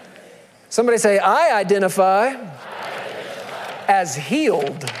 Somebody say, I identify as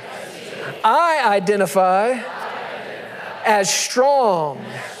healed. I identify as strong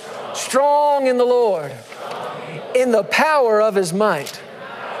in the Lord, in the power of his might.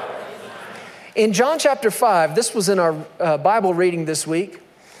 In John chapter 5, this was in our Bible reading this week,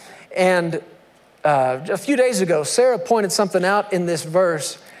 and a few days ago, Sarah pointed something out in this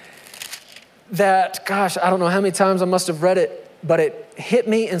verse that, gosh, I don't know how many times I must have read it, but it hit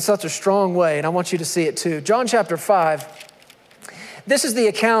me in such a strong way, and I want you to see it too. John chapter 5, this is the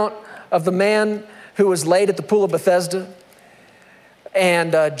account of the man who was laid at the pool of Bethesda,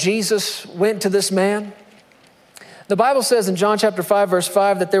 and Jesus went to this man. The Bible says in John chapter 5, verse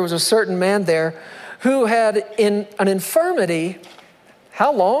 5, that there was a certain man there who had in an infirmity,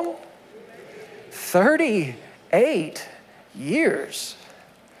 how long? 38 years.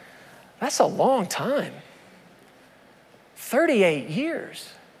 That's a long time. 38 years.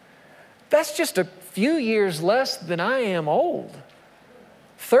 That's just a few years less than I am old.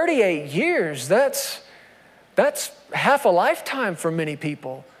 38 years, that's half a lifetime for many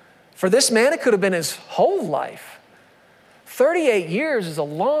people. For this man, it could have been his whole life. 38 years is a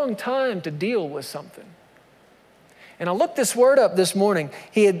long time to deal with something. And I looked this word up this morning.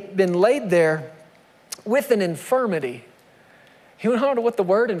 He had been laid there with an infirmity. You know what the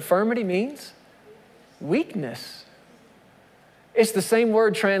word infirmity means? Weakness. It's the same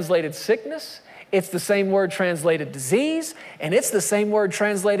word translated sickness. It's the same word translated disease. And it's the same word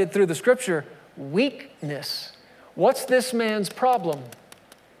translated through the scripture, weakness. What's this man's problem?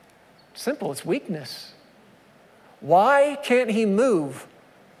 Simple, it's weakness. Why can't he move?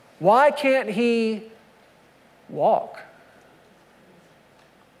 Why can't he walk?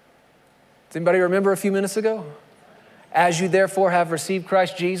 Does anybody remember a few minutes ago? As you therefore have received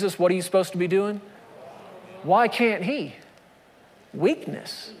Christ Jesus, what are you supposed to be doing? Why can't he?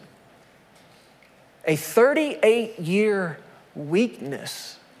 Weakness. A 38-year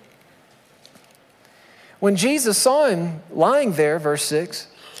weakness. When Jesus saw him lying there, verse 6,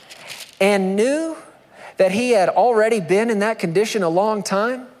 and knew that he had already been in that condition a long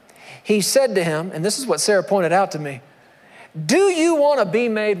time, he said to him, and this is what Sarah pointed out to me, do you want to be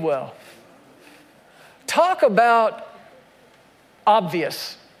made well? Talk about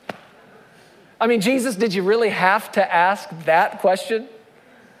obvious. I mean, Jesus, did you really have to ask that question?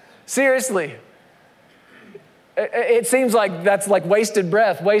 Seriously. It seems like that's like wasted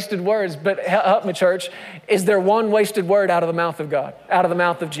breath, wasted words, but help me, church. Is there one wasted word out of the mouth of God, out of the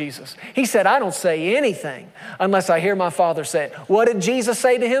mouth of Jesus? He said, I don't say anything unless I hear my Father say it. What did Jesus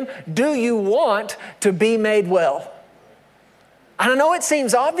say to him? Do you want to be made well? I know it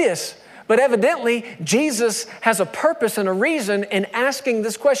seems obvious, but evidently Jesus has a purpose and a reason in asking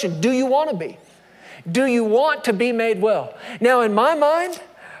this question. Do you want to be? Do you want to be made well? Now, in my mind,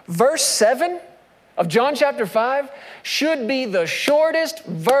 verse 7 of John chapter 5 should be the shortest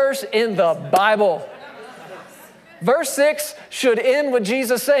verse in the Bible. Verse 6 should end with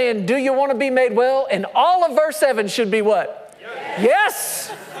Jesus saying, do you want to be made well? And all of verse 7 should be what?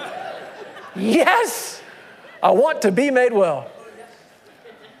 Yes. Yes. I want to be made well.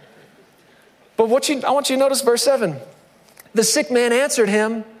 But I want you to notice verse 7. The sick man answered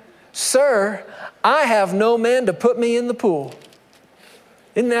him, Sir, I have no man to put me in the pool.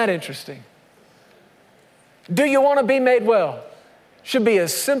 Isn't that interesting? Do you want to be made well? Should be a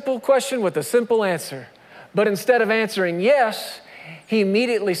simple question with a simple answer. But instead of answering yes, he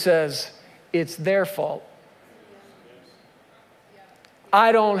immediately says, it's their fault.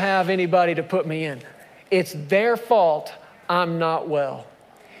 I don't have anybody to put me in. It's their fault I'm not well.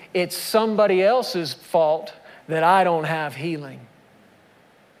 It's somebody else's fault that I don't have healing.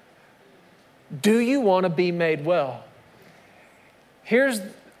 Do you want to be made well? Here's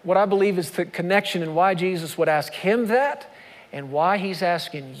what I believe is the connection and why Jesus would ask him that and why he's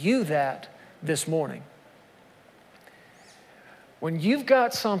asking you that this morning. When you've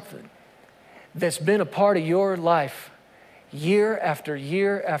got something that's been a part of your life year after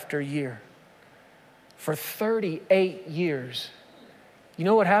year after year for 38 years, you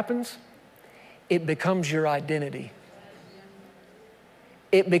know what happens? It becomes your identity.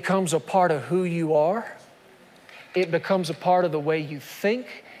 It becomes a part of who you are. It becomes a part of the way you think.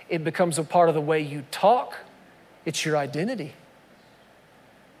 It becomes a part of the way you talk. It's your identity.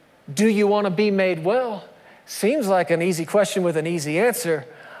 Do you want to be made well? Seems like an easy question with an easy answer,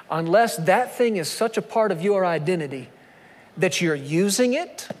 unless that thing is such a part of your identity that you're using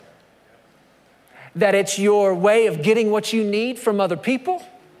it, that it's your way of getting what you need from other people.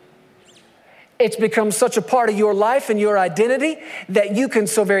 It's become such a part of your life and your identity that you can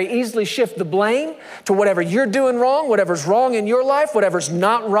so very easily shift the blame to whatever you're doing wrong, whatever's wrong in your life, whatever's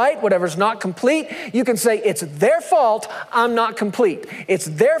not right, whatever's not complete. You can say, it's their fault I'm not complete. It's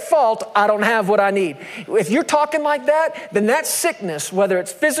their fault I don't have what I need. If you're talking like that, then that sickness, whether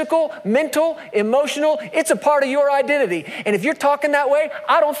it's physical, mental, emotional, it's a part of your identity. And if you're talking that way,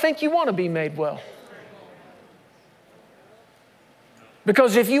 I don't think you want to be made well.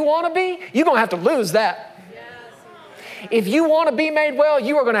 Because if you want to be, you're going to have to lose that. If you want to be made well,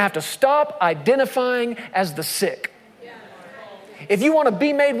 you are going to have to stop identifying as the sick. If you want to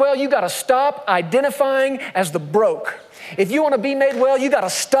be made well, you got to stop identifying as the broke. If you want to be made well, you got to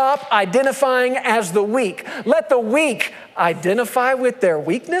stop identifying as the weak. Let the weak identify with their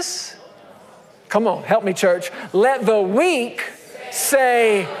weakness. Come on, help me, church. Let the weak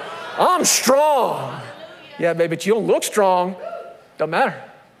say, I'm strong. Yeah, baby, but you don't look strong. Don't matter.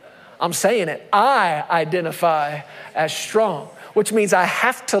 I'm saying it. I identify as strong, which means I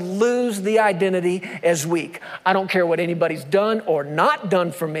have to lose the identity as weak. I don't care what anybody's done or not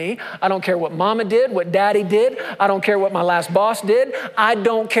done for me. I don't care what mama did, what daddy did. I don't care what my last boss did. I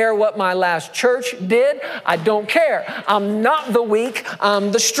don't care what my last church did. I don't care. I'm not the weak.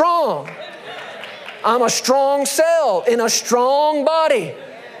 I'm the strong. I'm a strong cell in a strong body.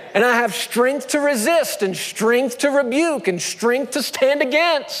 And I have strength to resist and strength to rebuke and strength to stand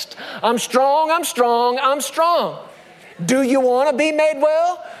against. I'm strong, I'm strong, I'm strong. Do you want to be made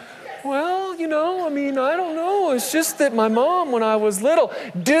well? Well, I don't know. It's just that my mom, when I was little.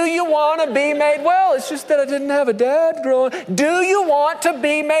 Do you want to be made well? It's just that I didn't have a dad growing. Do you want to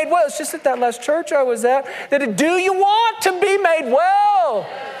be made well? It's just that last church I was at. Do you want to be made well?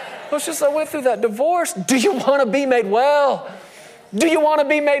 It's just I went through that divorce. Do you want to be made well? Do you want to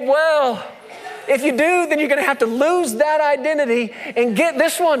be made well? If you do, then you're going to have to lose that identity and get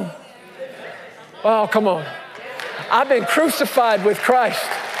this one. Oh, come on. I've been crucified with Christ.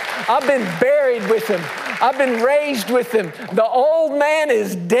 I've been buried with Him. I've been raised with Him. The old man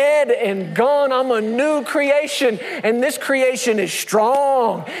is dead and gone. I'm a new creation, and this creation is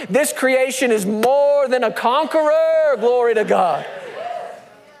strong. This creation is more than a conqueror. Glory to God.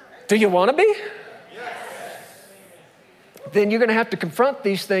 Do you want to be? Then you're going to have to confront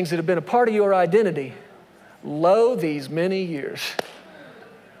these things that have been a part of your identity these many years.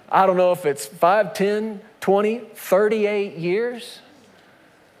 I don't know if it's 5, 10, 20, 38 years,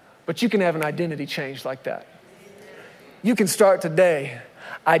 but you can have an identity change like that. You can start today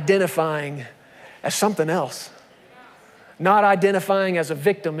identifying as something else, not identifying as a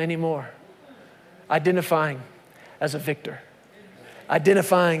victim anymore, identifying as a victor,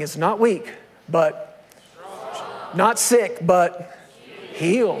 identifying as not weak, but not sick, but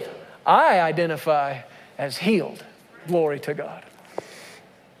healed. I identify as healed. Glory to God.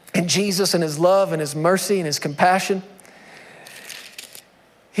 And Jesus, in His love and His mercy and His compassion,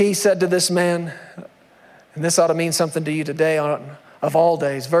 He said to this man, and this ought to mean something to you today of all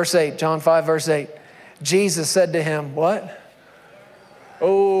days. Verse 8, John 5, verse 8. Jesus said to him, what?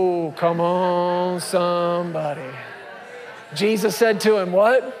 Oh, come on, somebody. Jesus said to him,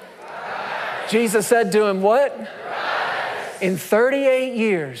 what? Jesus said to him, what? In 38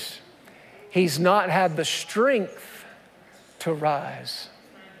 years, he's not had the strength to rise.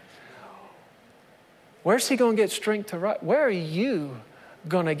 Where's he going to get strength to rise? Where are you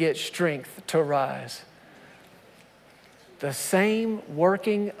going to get strength to rise? The same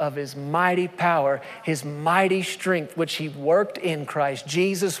working of His mighty power, His mighty strength, which He worked in Christ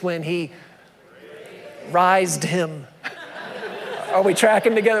Jesus when He raised Him. Are we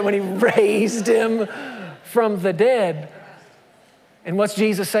tracking together? When He raised Him from the dead. And what's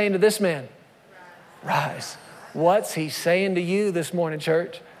Jesus saying to this man? Rise. What's He saying to you this morning,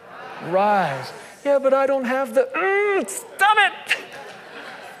 church? Rise. Yeah, but I don't have the, stop it.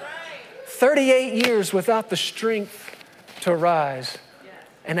 38 years without the strength to rise.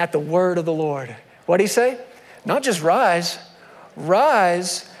 And at the word of the Lord. What'd He say? Not just rise.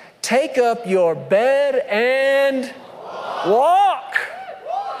 Rise, take up your bed and walk.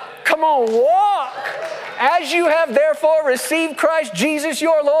 Come on, walk. As you have therefore received Christ Jesus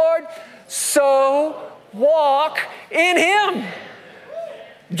your Lord, so walk in Him.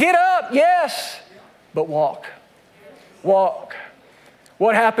 Get up, yes, but walk. Walk.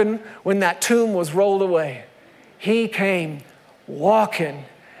 What happened when that tomb was rolled away? He came walking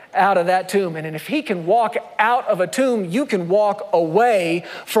out of that tomb. And if He can walk out of a tomb, you can walk away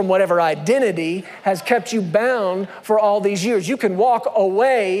from whatever identity has kept you bound for all these years. You can walk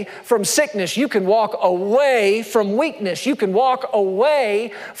away from sickness. You can walk away from weakness. You can walk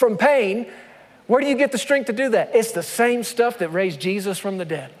away from pain. Where do you get the strength to do that? It's the same stuff that raised Jesus from the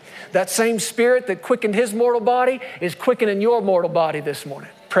dead. That same Spirit that quickened His mortal body is quickening your mortal body this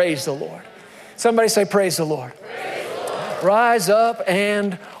morning. Praise the Lord. Somebody say, praise the Lord. Praise the Lord. Rise up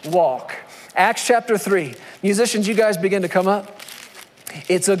and walk. Acts chapter 3. Musicians, you guys begin to come up.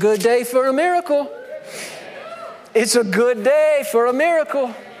 It's a good day for a miracle. It's a good day for a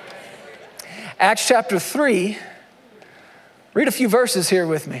miracle. Acts chapter 3. Read a few verses here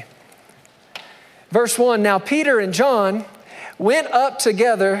with me. Verse 1, now Peter and John went up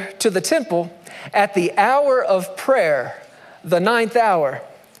together to the temple at the hour of prayer, the 9th hour.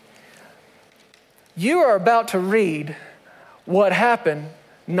 You are about to read what happened,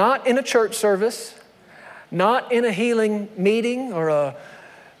 not in a church service, not in a healing meeting or a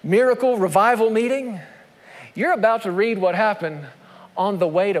miracle revival meeting. You're about to read what happened on the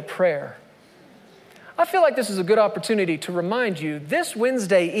way to prayer. I feel like this is a good opportunity to remind you, this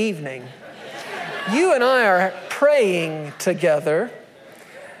Wednesday evening, you and I are praying together,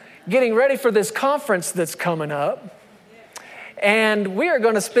 getting ready for this conference that's coming up. And we are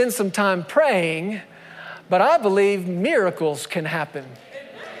going to spend some time praying, but I believe miracles can happen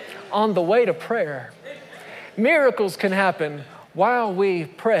on the way to prayer. Miracles can happen while we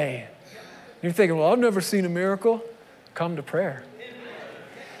pray. You're thinking, well, I've never seen a miracle. Come to prayer.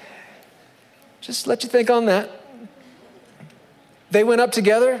 Just let you think on that. They went up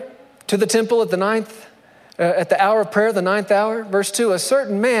together to the temple at the hour of prayer, the 9th hour. Verse 2, a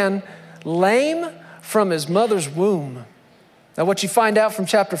certain man lame from his mother's womb. Now what you find out from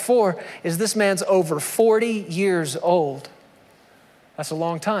chapter 4 is this man's over 40 years old. That's a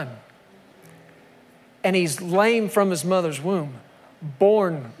long time. And he's lame from his mother's womb,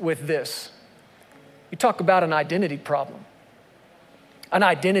 born with this. You talk about an identity problem, an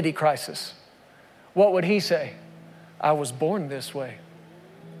identity crisis. What would he say? I was born this way.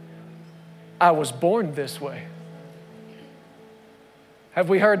 I was born this way. Have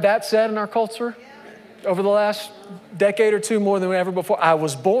we heard that said in our culture over the last decade or two more than ever before? I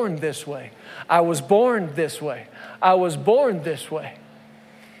was born this way. I was born this way. I was born this way.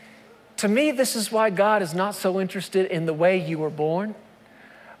 To me, this is why God is not so interested in the way you were born,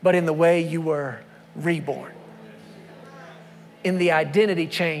 but in the way you were reborn. In the identity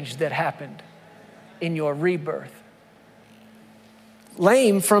change that happened in your rebirth.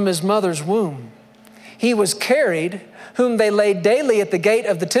 Lame from his mother's womb. He was carried, whom they laid daily at the gate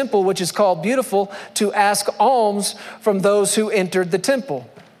of the temple, which is called Beautiful, to ask alms from those who entered the temple.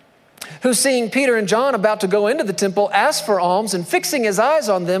 Who, seeing Peter and John about to go into the temple, asked for alms, and fixing his eyes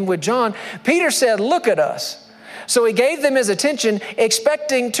on them with John, Peter said, look at us. So he gave them his attention,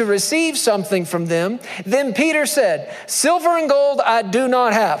 expecting to receive something from them. Then Peter said, silver and gold I do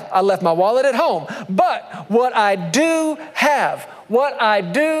not have. I left my wallet at home. But what I do have, what I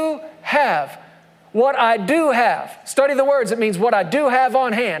do have, what I do have. Study the words. It means what I do have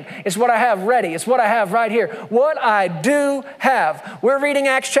on hand. It's what I have ready. It's what I have right here. What I do have. We're reading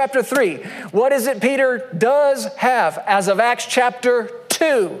Acts chapter 3. What is it Peter does have as of Acts chapter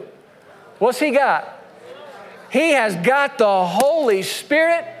 2? What's he got? He has got the Holy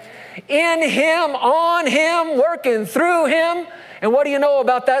Spirit in him, on him, working through him. And what do you know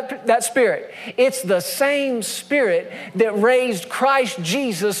about that Spirit? It's the same Spirit that raised Christ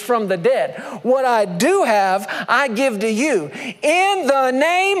Jesus from the dead. What I do have, I give to you. In the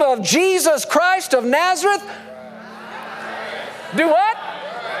name of Jesus Christ of Nazareth. Do what?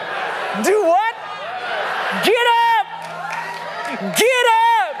 Do what? Get up! Get up!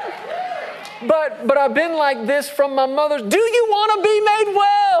 But I've been like this from my mother's. Do you want to be made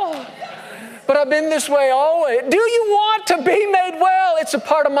well? But I've been this way always. Do you want to be made well? It's a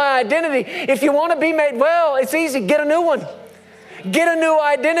part of my identity. If you want to be made well, it's easy. Get a new one. Get a new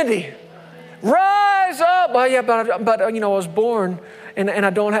identity. Rise up. Oh, yeah, but I was born and I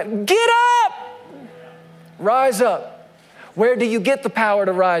don't have. Get up. Rise up. Where do you get the power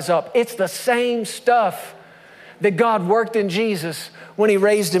to rise up? It's the same stuff that God worked in Jesus when he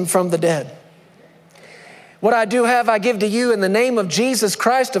raised him from the dead. What I do have, I give to you in the name of Jesus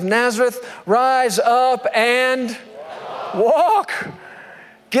Christ of Nazareth. Rise up and walk.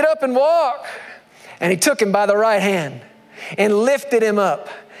 Get up and walk. And he took him by the right hand and lifted him up.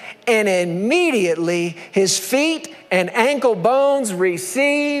 And immediately his feet and ankle bones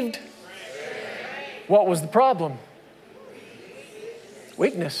received. What was the problem?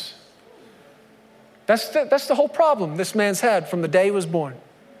 Weakness. That's the whole problem this man's had from the day he was born.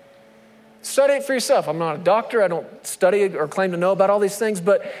 Study it for yourself. I'm not a doctor. I don't study or claim to know about all these things,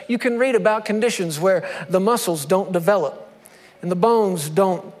 but you can read about conditions where the muscles don't develop and the bones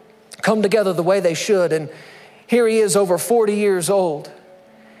don't come together the way they should. And here he is over 40 years old.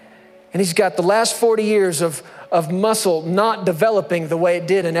 And he's got the last 40 years of muscle not developing the way it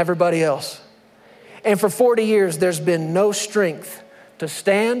did in everybody else. And for 40 years, there's been no strength to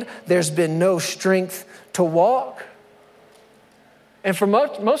stand. There's been no strength to walk. And for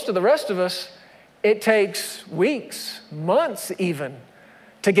most of the rest of us, it takes weeks, months even,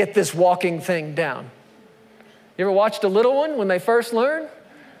 to get this walking thing down. You ever watched a little one when they first learn?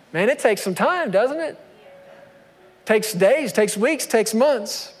 Man, it takes some time, doesn't it? Takes days, takes weeks, takes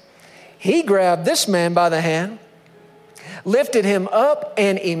months. He grabbed this man by the hand, lifted him up,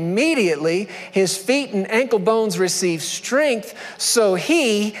 and immediately his feet and ankle bones received strength. So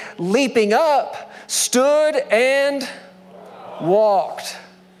he, leaping up, stood and walked,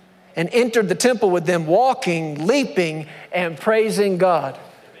 and entered the temple with them, walking, leaping, and praising God.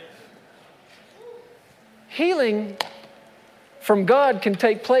 Healing from God can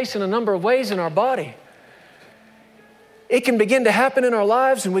take place in a number of ways in our body. It can begin to happen in our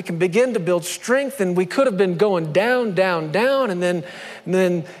lives, and we can begin to build strength, and we could have been going down, down, down, and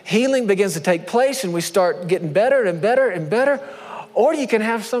then healing begins to take place, and we start getting better and better and better. Or you can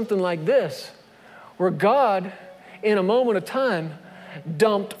have something like this, where God, in a moment of time,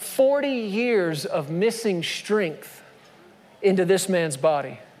 dumped 40 years of missing strength into this man's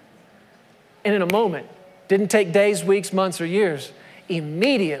body. And in a moment, didn't take days, weeks, months, or years,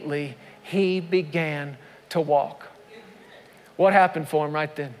 immediately he began to walk. What happened for him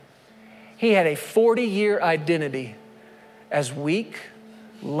right then? He had a 40-year identity as weak,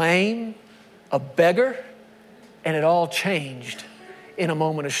 lame, a beggar, and it all changed in a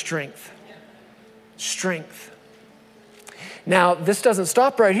moment of strength. Strength. Now, this doesn't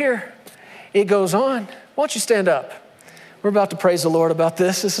stop right here. It goes on. Why don't you stand up? We're about to praise the Lord about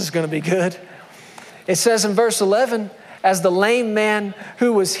this. This is going to be good. It says in verse 11, as the lame man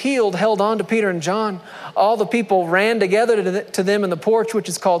who was healed held on to Peter and John, all the people ran together to them in the porch, which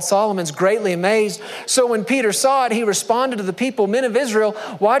is called Solomon's, greatly amazed. So when Peter saw it, he responded to the people, men of Israel,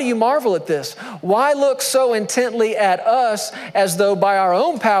 why do you marvel at this? Why look so intently at us as though by our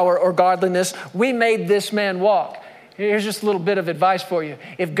own power or godliness we made this man walk? Here's just a little bit of advice for you.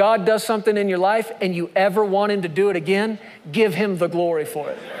 If God does something in your life and you ever want him to do it again, give him the glory for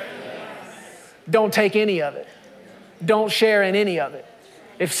it. Don't take any of it. Don't share in any of it.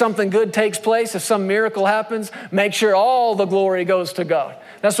 If something good takes place, if some miracle happens, make sure all the glory goes to God.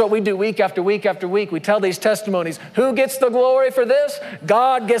 That's what we do week after week after week. We tell these testimonies. Who gets the glory for this?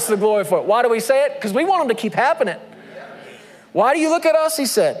 God gets the glory for it. Why do we say it? Because we want them to keep happening. Why do you look at us, he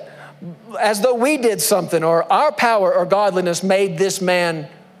said, as though we did something or our power or godliness made this man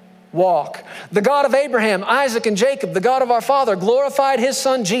walk? The God of Abraham, Isaac, and Jacob, the God of our father, glorified his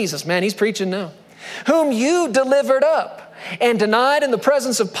son Jesus. Man, he's preaching now. Whom you delivered up and denied in the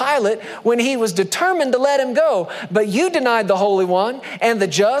presence of Pilate when he was determined to let him go. But you denied the Holy One and the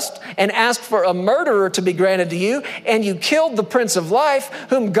just and asked for a murderer to be granted to you. And you killed the Prince of Life,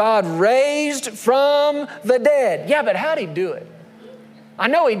 whom God raised from the dead. Yeah, but how'd he do it? I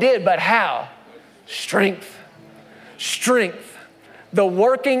know he did, but how? Strength. Strength. The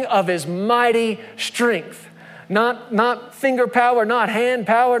working of his mighty strength. Not finger power, not hand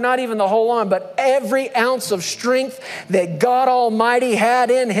power, not even the whole arm, but every ounce of strength that God Almighty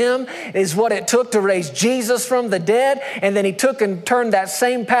had in him is what it took to raise Jesus from the dead. And then he took and turned that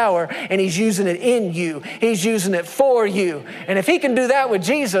same power and he's using it in you. He's using it for you. And if he can do that with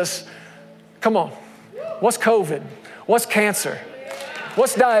Jesus, come on. What's COVID? What's cancer?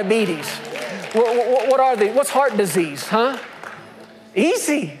 What's diabetes? What's heart disease, huh?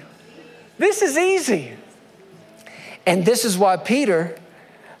 Easy. This is easy. And this is why Peter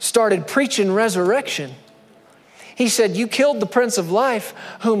started preaching resurrection. He said, you killed the Prince of Life,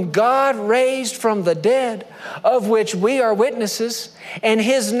 whom God raised from the dead, of which we are witnesses, and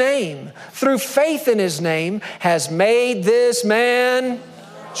his name, through faith in his name, has made this man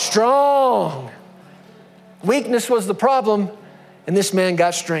strong. Weakness was the problem, and this man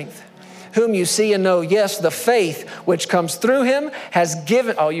got strength. Whom you see and know, yes, the faith which comes through him has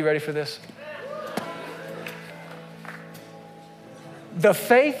given... Oh, you ready for this? The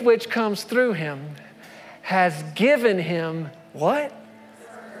faith which comes through him has given him what?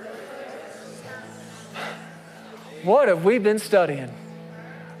 What have we been studying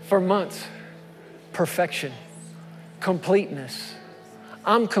for months? Perfection, completeness.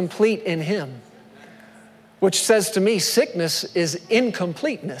 I'm complete in him, which says to me sickness is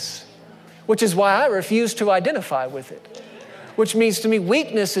incompleteness, which is why I refuse to identify with it, which means to me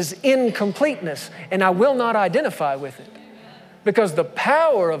weakness is incompleteness, and I will not identify with it. Because the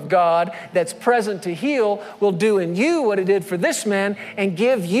power of God that's present to heal will do in you what it did for this man and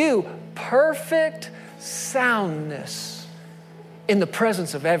give you perfect soundness in the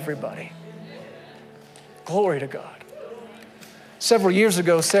presence of everybody. Glory to God. Several years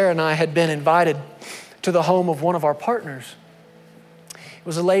ago, Sarah and I had been invited to the home of one of our partners. It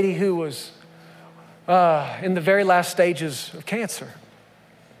was a lady who was in the very last stages of cancer.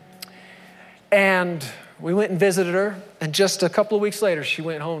 And we went and visited her, and just a couple of weeks later, she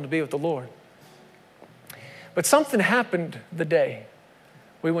went home to be with the Lord. But something happened the day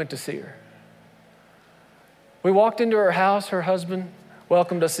we went to see her. We walked into her house. Her husband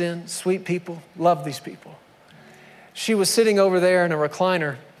welcomed us in. Sweet people. Love these people. she was sitting over there in a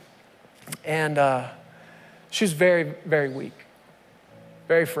recliner, and she was very, very weak,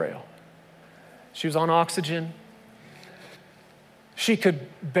 very frail. She was on oxygen. She could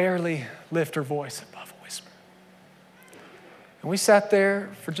barely lift her voice above a whisper. And we sat there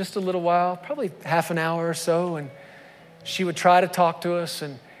for just a little while, probably half an hour or so, and she would try to talk to us,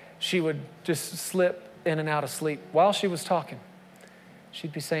 and she would just slip in and out of sleep while she was talking.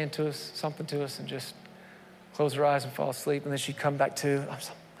 She'd be saying to us, something to us, and just close her eyes and fall asleep, and then she'd come back to.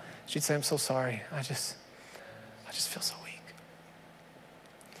 She'd say, "I'm so sorry. I just feel so weak."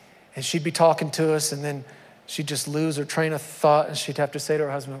 And she'd be talking to us, and then she'd just lose her train of thought, and she'd have to say to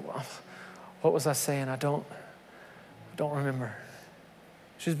her husband, "What was I saying? I don't remember."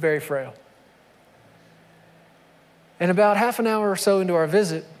 She's very frail. And about half an hour or so into our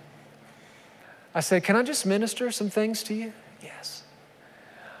visit, I said, "Can I just minister some things to you?" Yes.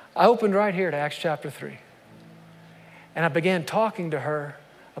 I opened right here to Acts chapter 3. And I began talking to her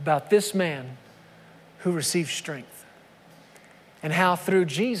about this man who received strength, and how through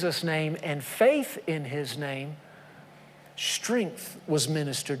Jesus' name and faith in his name, strength was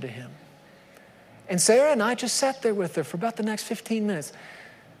ministered to him. And Sarah and I just sat there with her for about the next 15 minutes,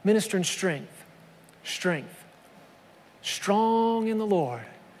 ministering strength. Strong in the Lord.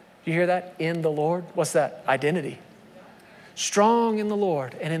 You hear that? In the Lord. What's that? Identity. Strong in the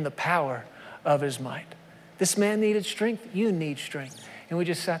Lord and in the power of his might. This man needed strength. You need strength. And we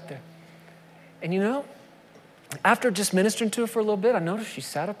just sat there. And you know, after just ministering to her for a little bit, I noticed she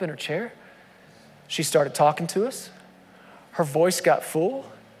sat up in her chair. She started talking to us. Her voice got full.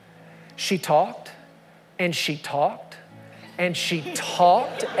 She talked and she talked and she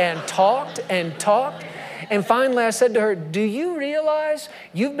talked and talked and talked. And finally I said to her, "Do you realize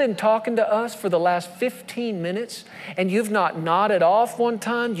you've been talking to us for the last 15 minutes and you've not nodded off one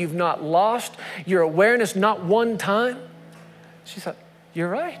time? You've not lost your awareness not one time?" She said, "You're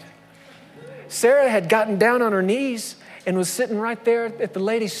right." Sarah had gotten down on her knees and was sitting right there at the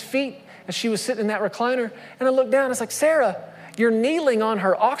lady's feet as she was sitting in that recliner. And I looked down, and it's like, "Sarah, you're kneeling on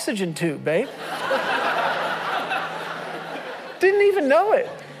her oxygen tube, babe." Didn't even know it.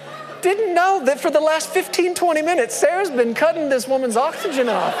 Didn't know that for the last 15, 20 minutes, Sarah's been cutting this woman's oxygen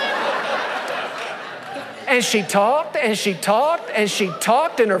off. And she talked and she talked and she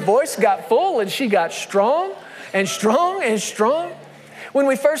talked, and her voice got full, and she got strong and strong and strong. When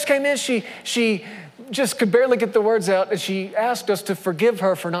we first came in, she just could barely get the words out, and she asked us to forgive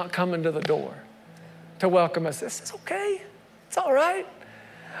her for not coming to the door to welcome us. This is okay. It's all right.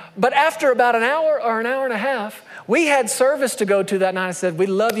 But after about an hour or an hour and a half, we had service to go to that night. I said, "We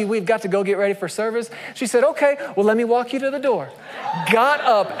love you. We've got to go get ready for service." She said, "Okay, well, let me walk you to the door." Got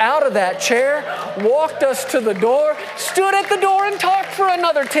up out of that chair, walked us to the door, stood at the door and talked for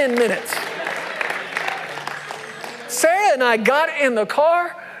another 10 minutes. Sarah and I got in the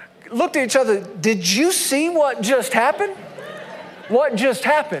car, looked at each other. Did you see what just happened? What just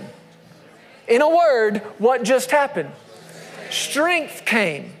happened? In a word, what just happened? Strength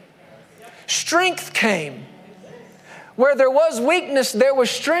came. Strength came. Where there was weakness, there was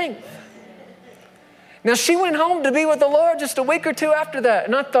strength. Now, she went home to be with the Lord just a week or two after that.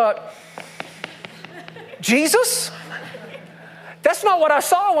 And I thought, Jesus? That's not what I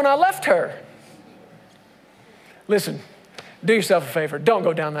saw when I left her. Listen, do yourself a favor. Don't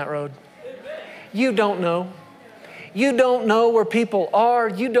go down that road. You don't know. You don't know where people are.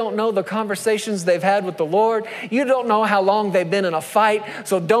 You don't know the conversations they've had with the Lord. You don't know how long they've been in a fight.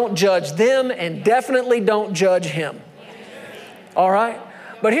 So don't judge them, and definitely don't judge him. All right?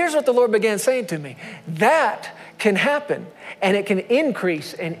 But here's what the Lord began saying to me. That can happen, and it can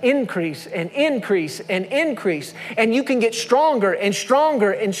increase and increase and increase and increase. And you can get stronger and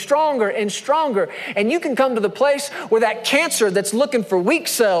stronger and stronger and stronger. And you can come to the place where that cancer that's looking for weak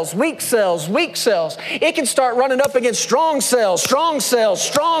cells, it can start running up against strong cells.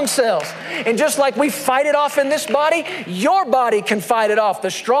 And just like we fight it off in this body, your body can fight it off. The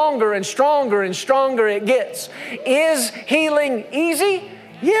stronger and stronger and stronger it gets. Is healing easy?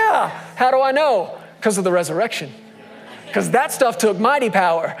 Yeah. How do I know? Because of the resurrection. Because that stuff took mighty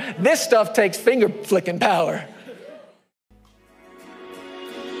power. This stuff takes finger flicking power.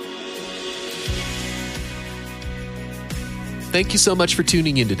 Thank you so much for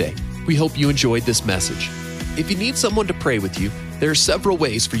tuning in today. We hope you enjoyed this message. If you need someone to pray with you, there are several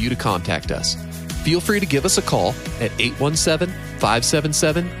ways for you to contact us. Feel free to give us a call at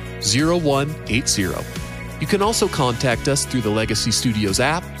 817-577-0180. You can also contact us through the Legacy Studios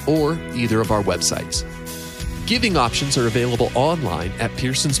app or either of our websites. Giving options are available online at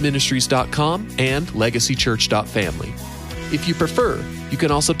pearsonsministries.com and legacychurch.family. If you prefer, you can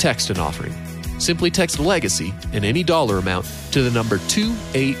also text an offering. Simply text LEGACY and any dollar amount to the number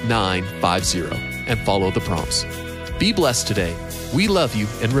 28950 and follow the prompts. Be blessed today. We love you,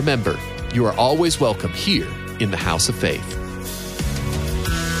 and remember, you are always welcome here in the House of Faith.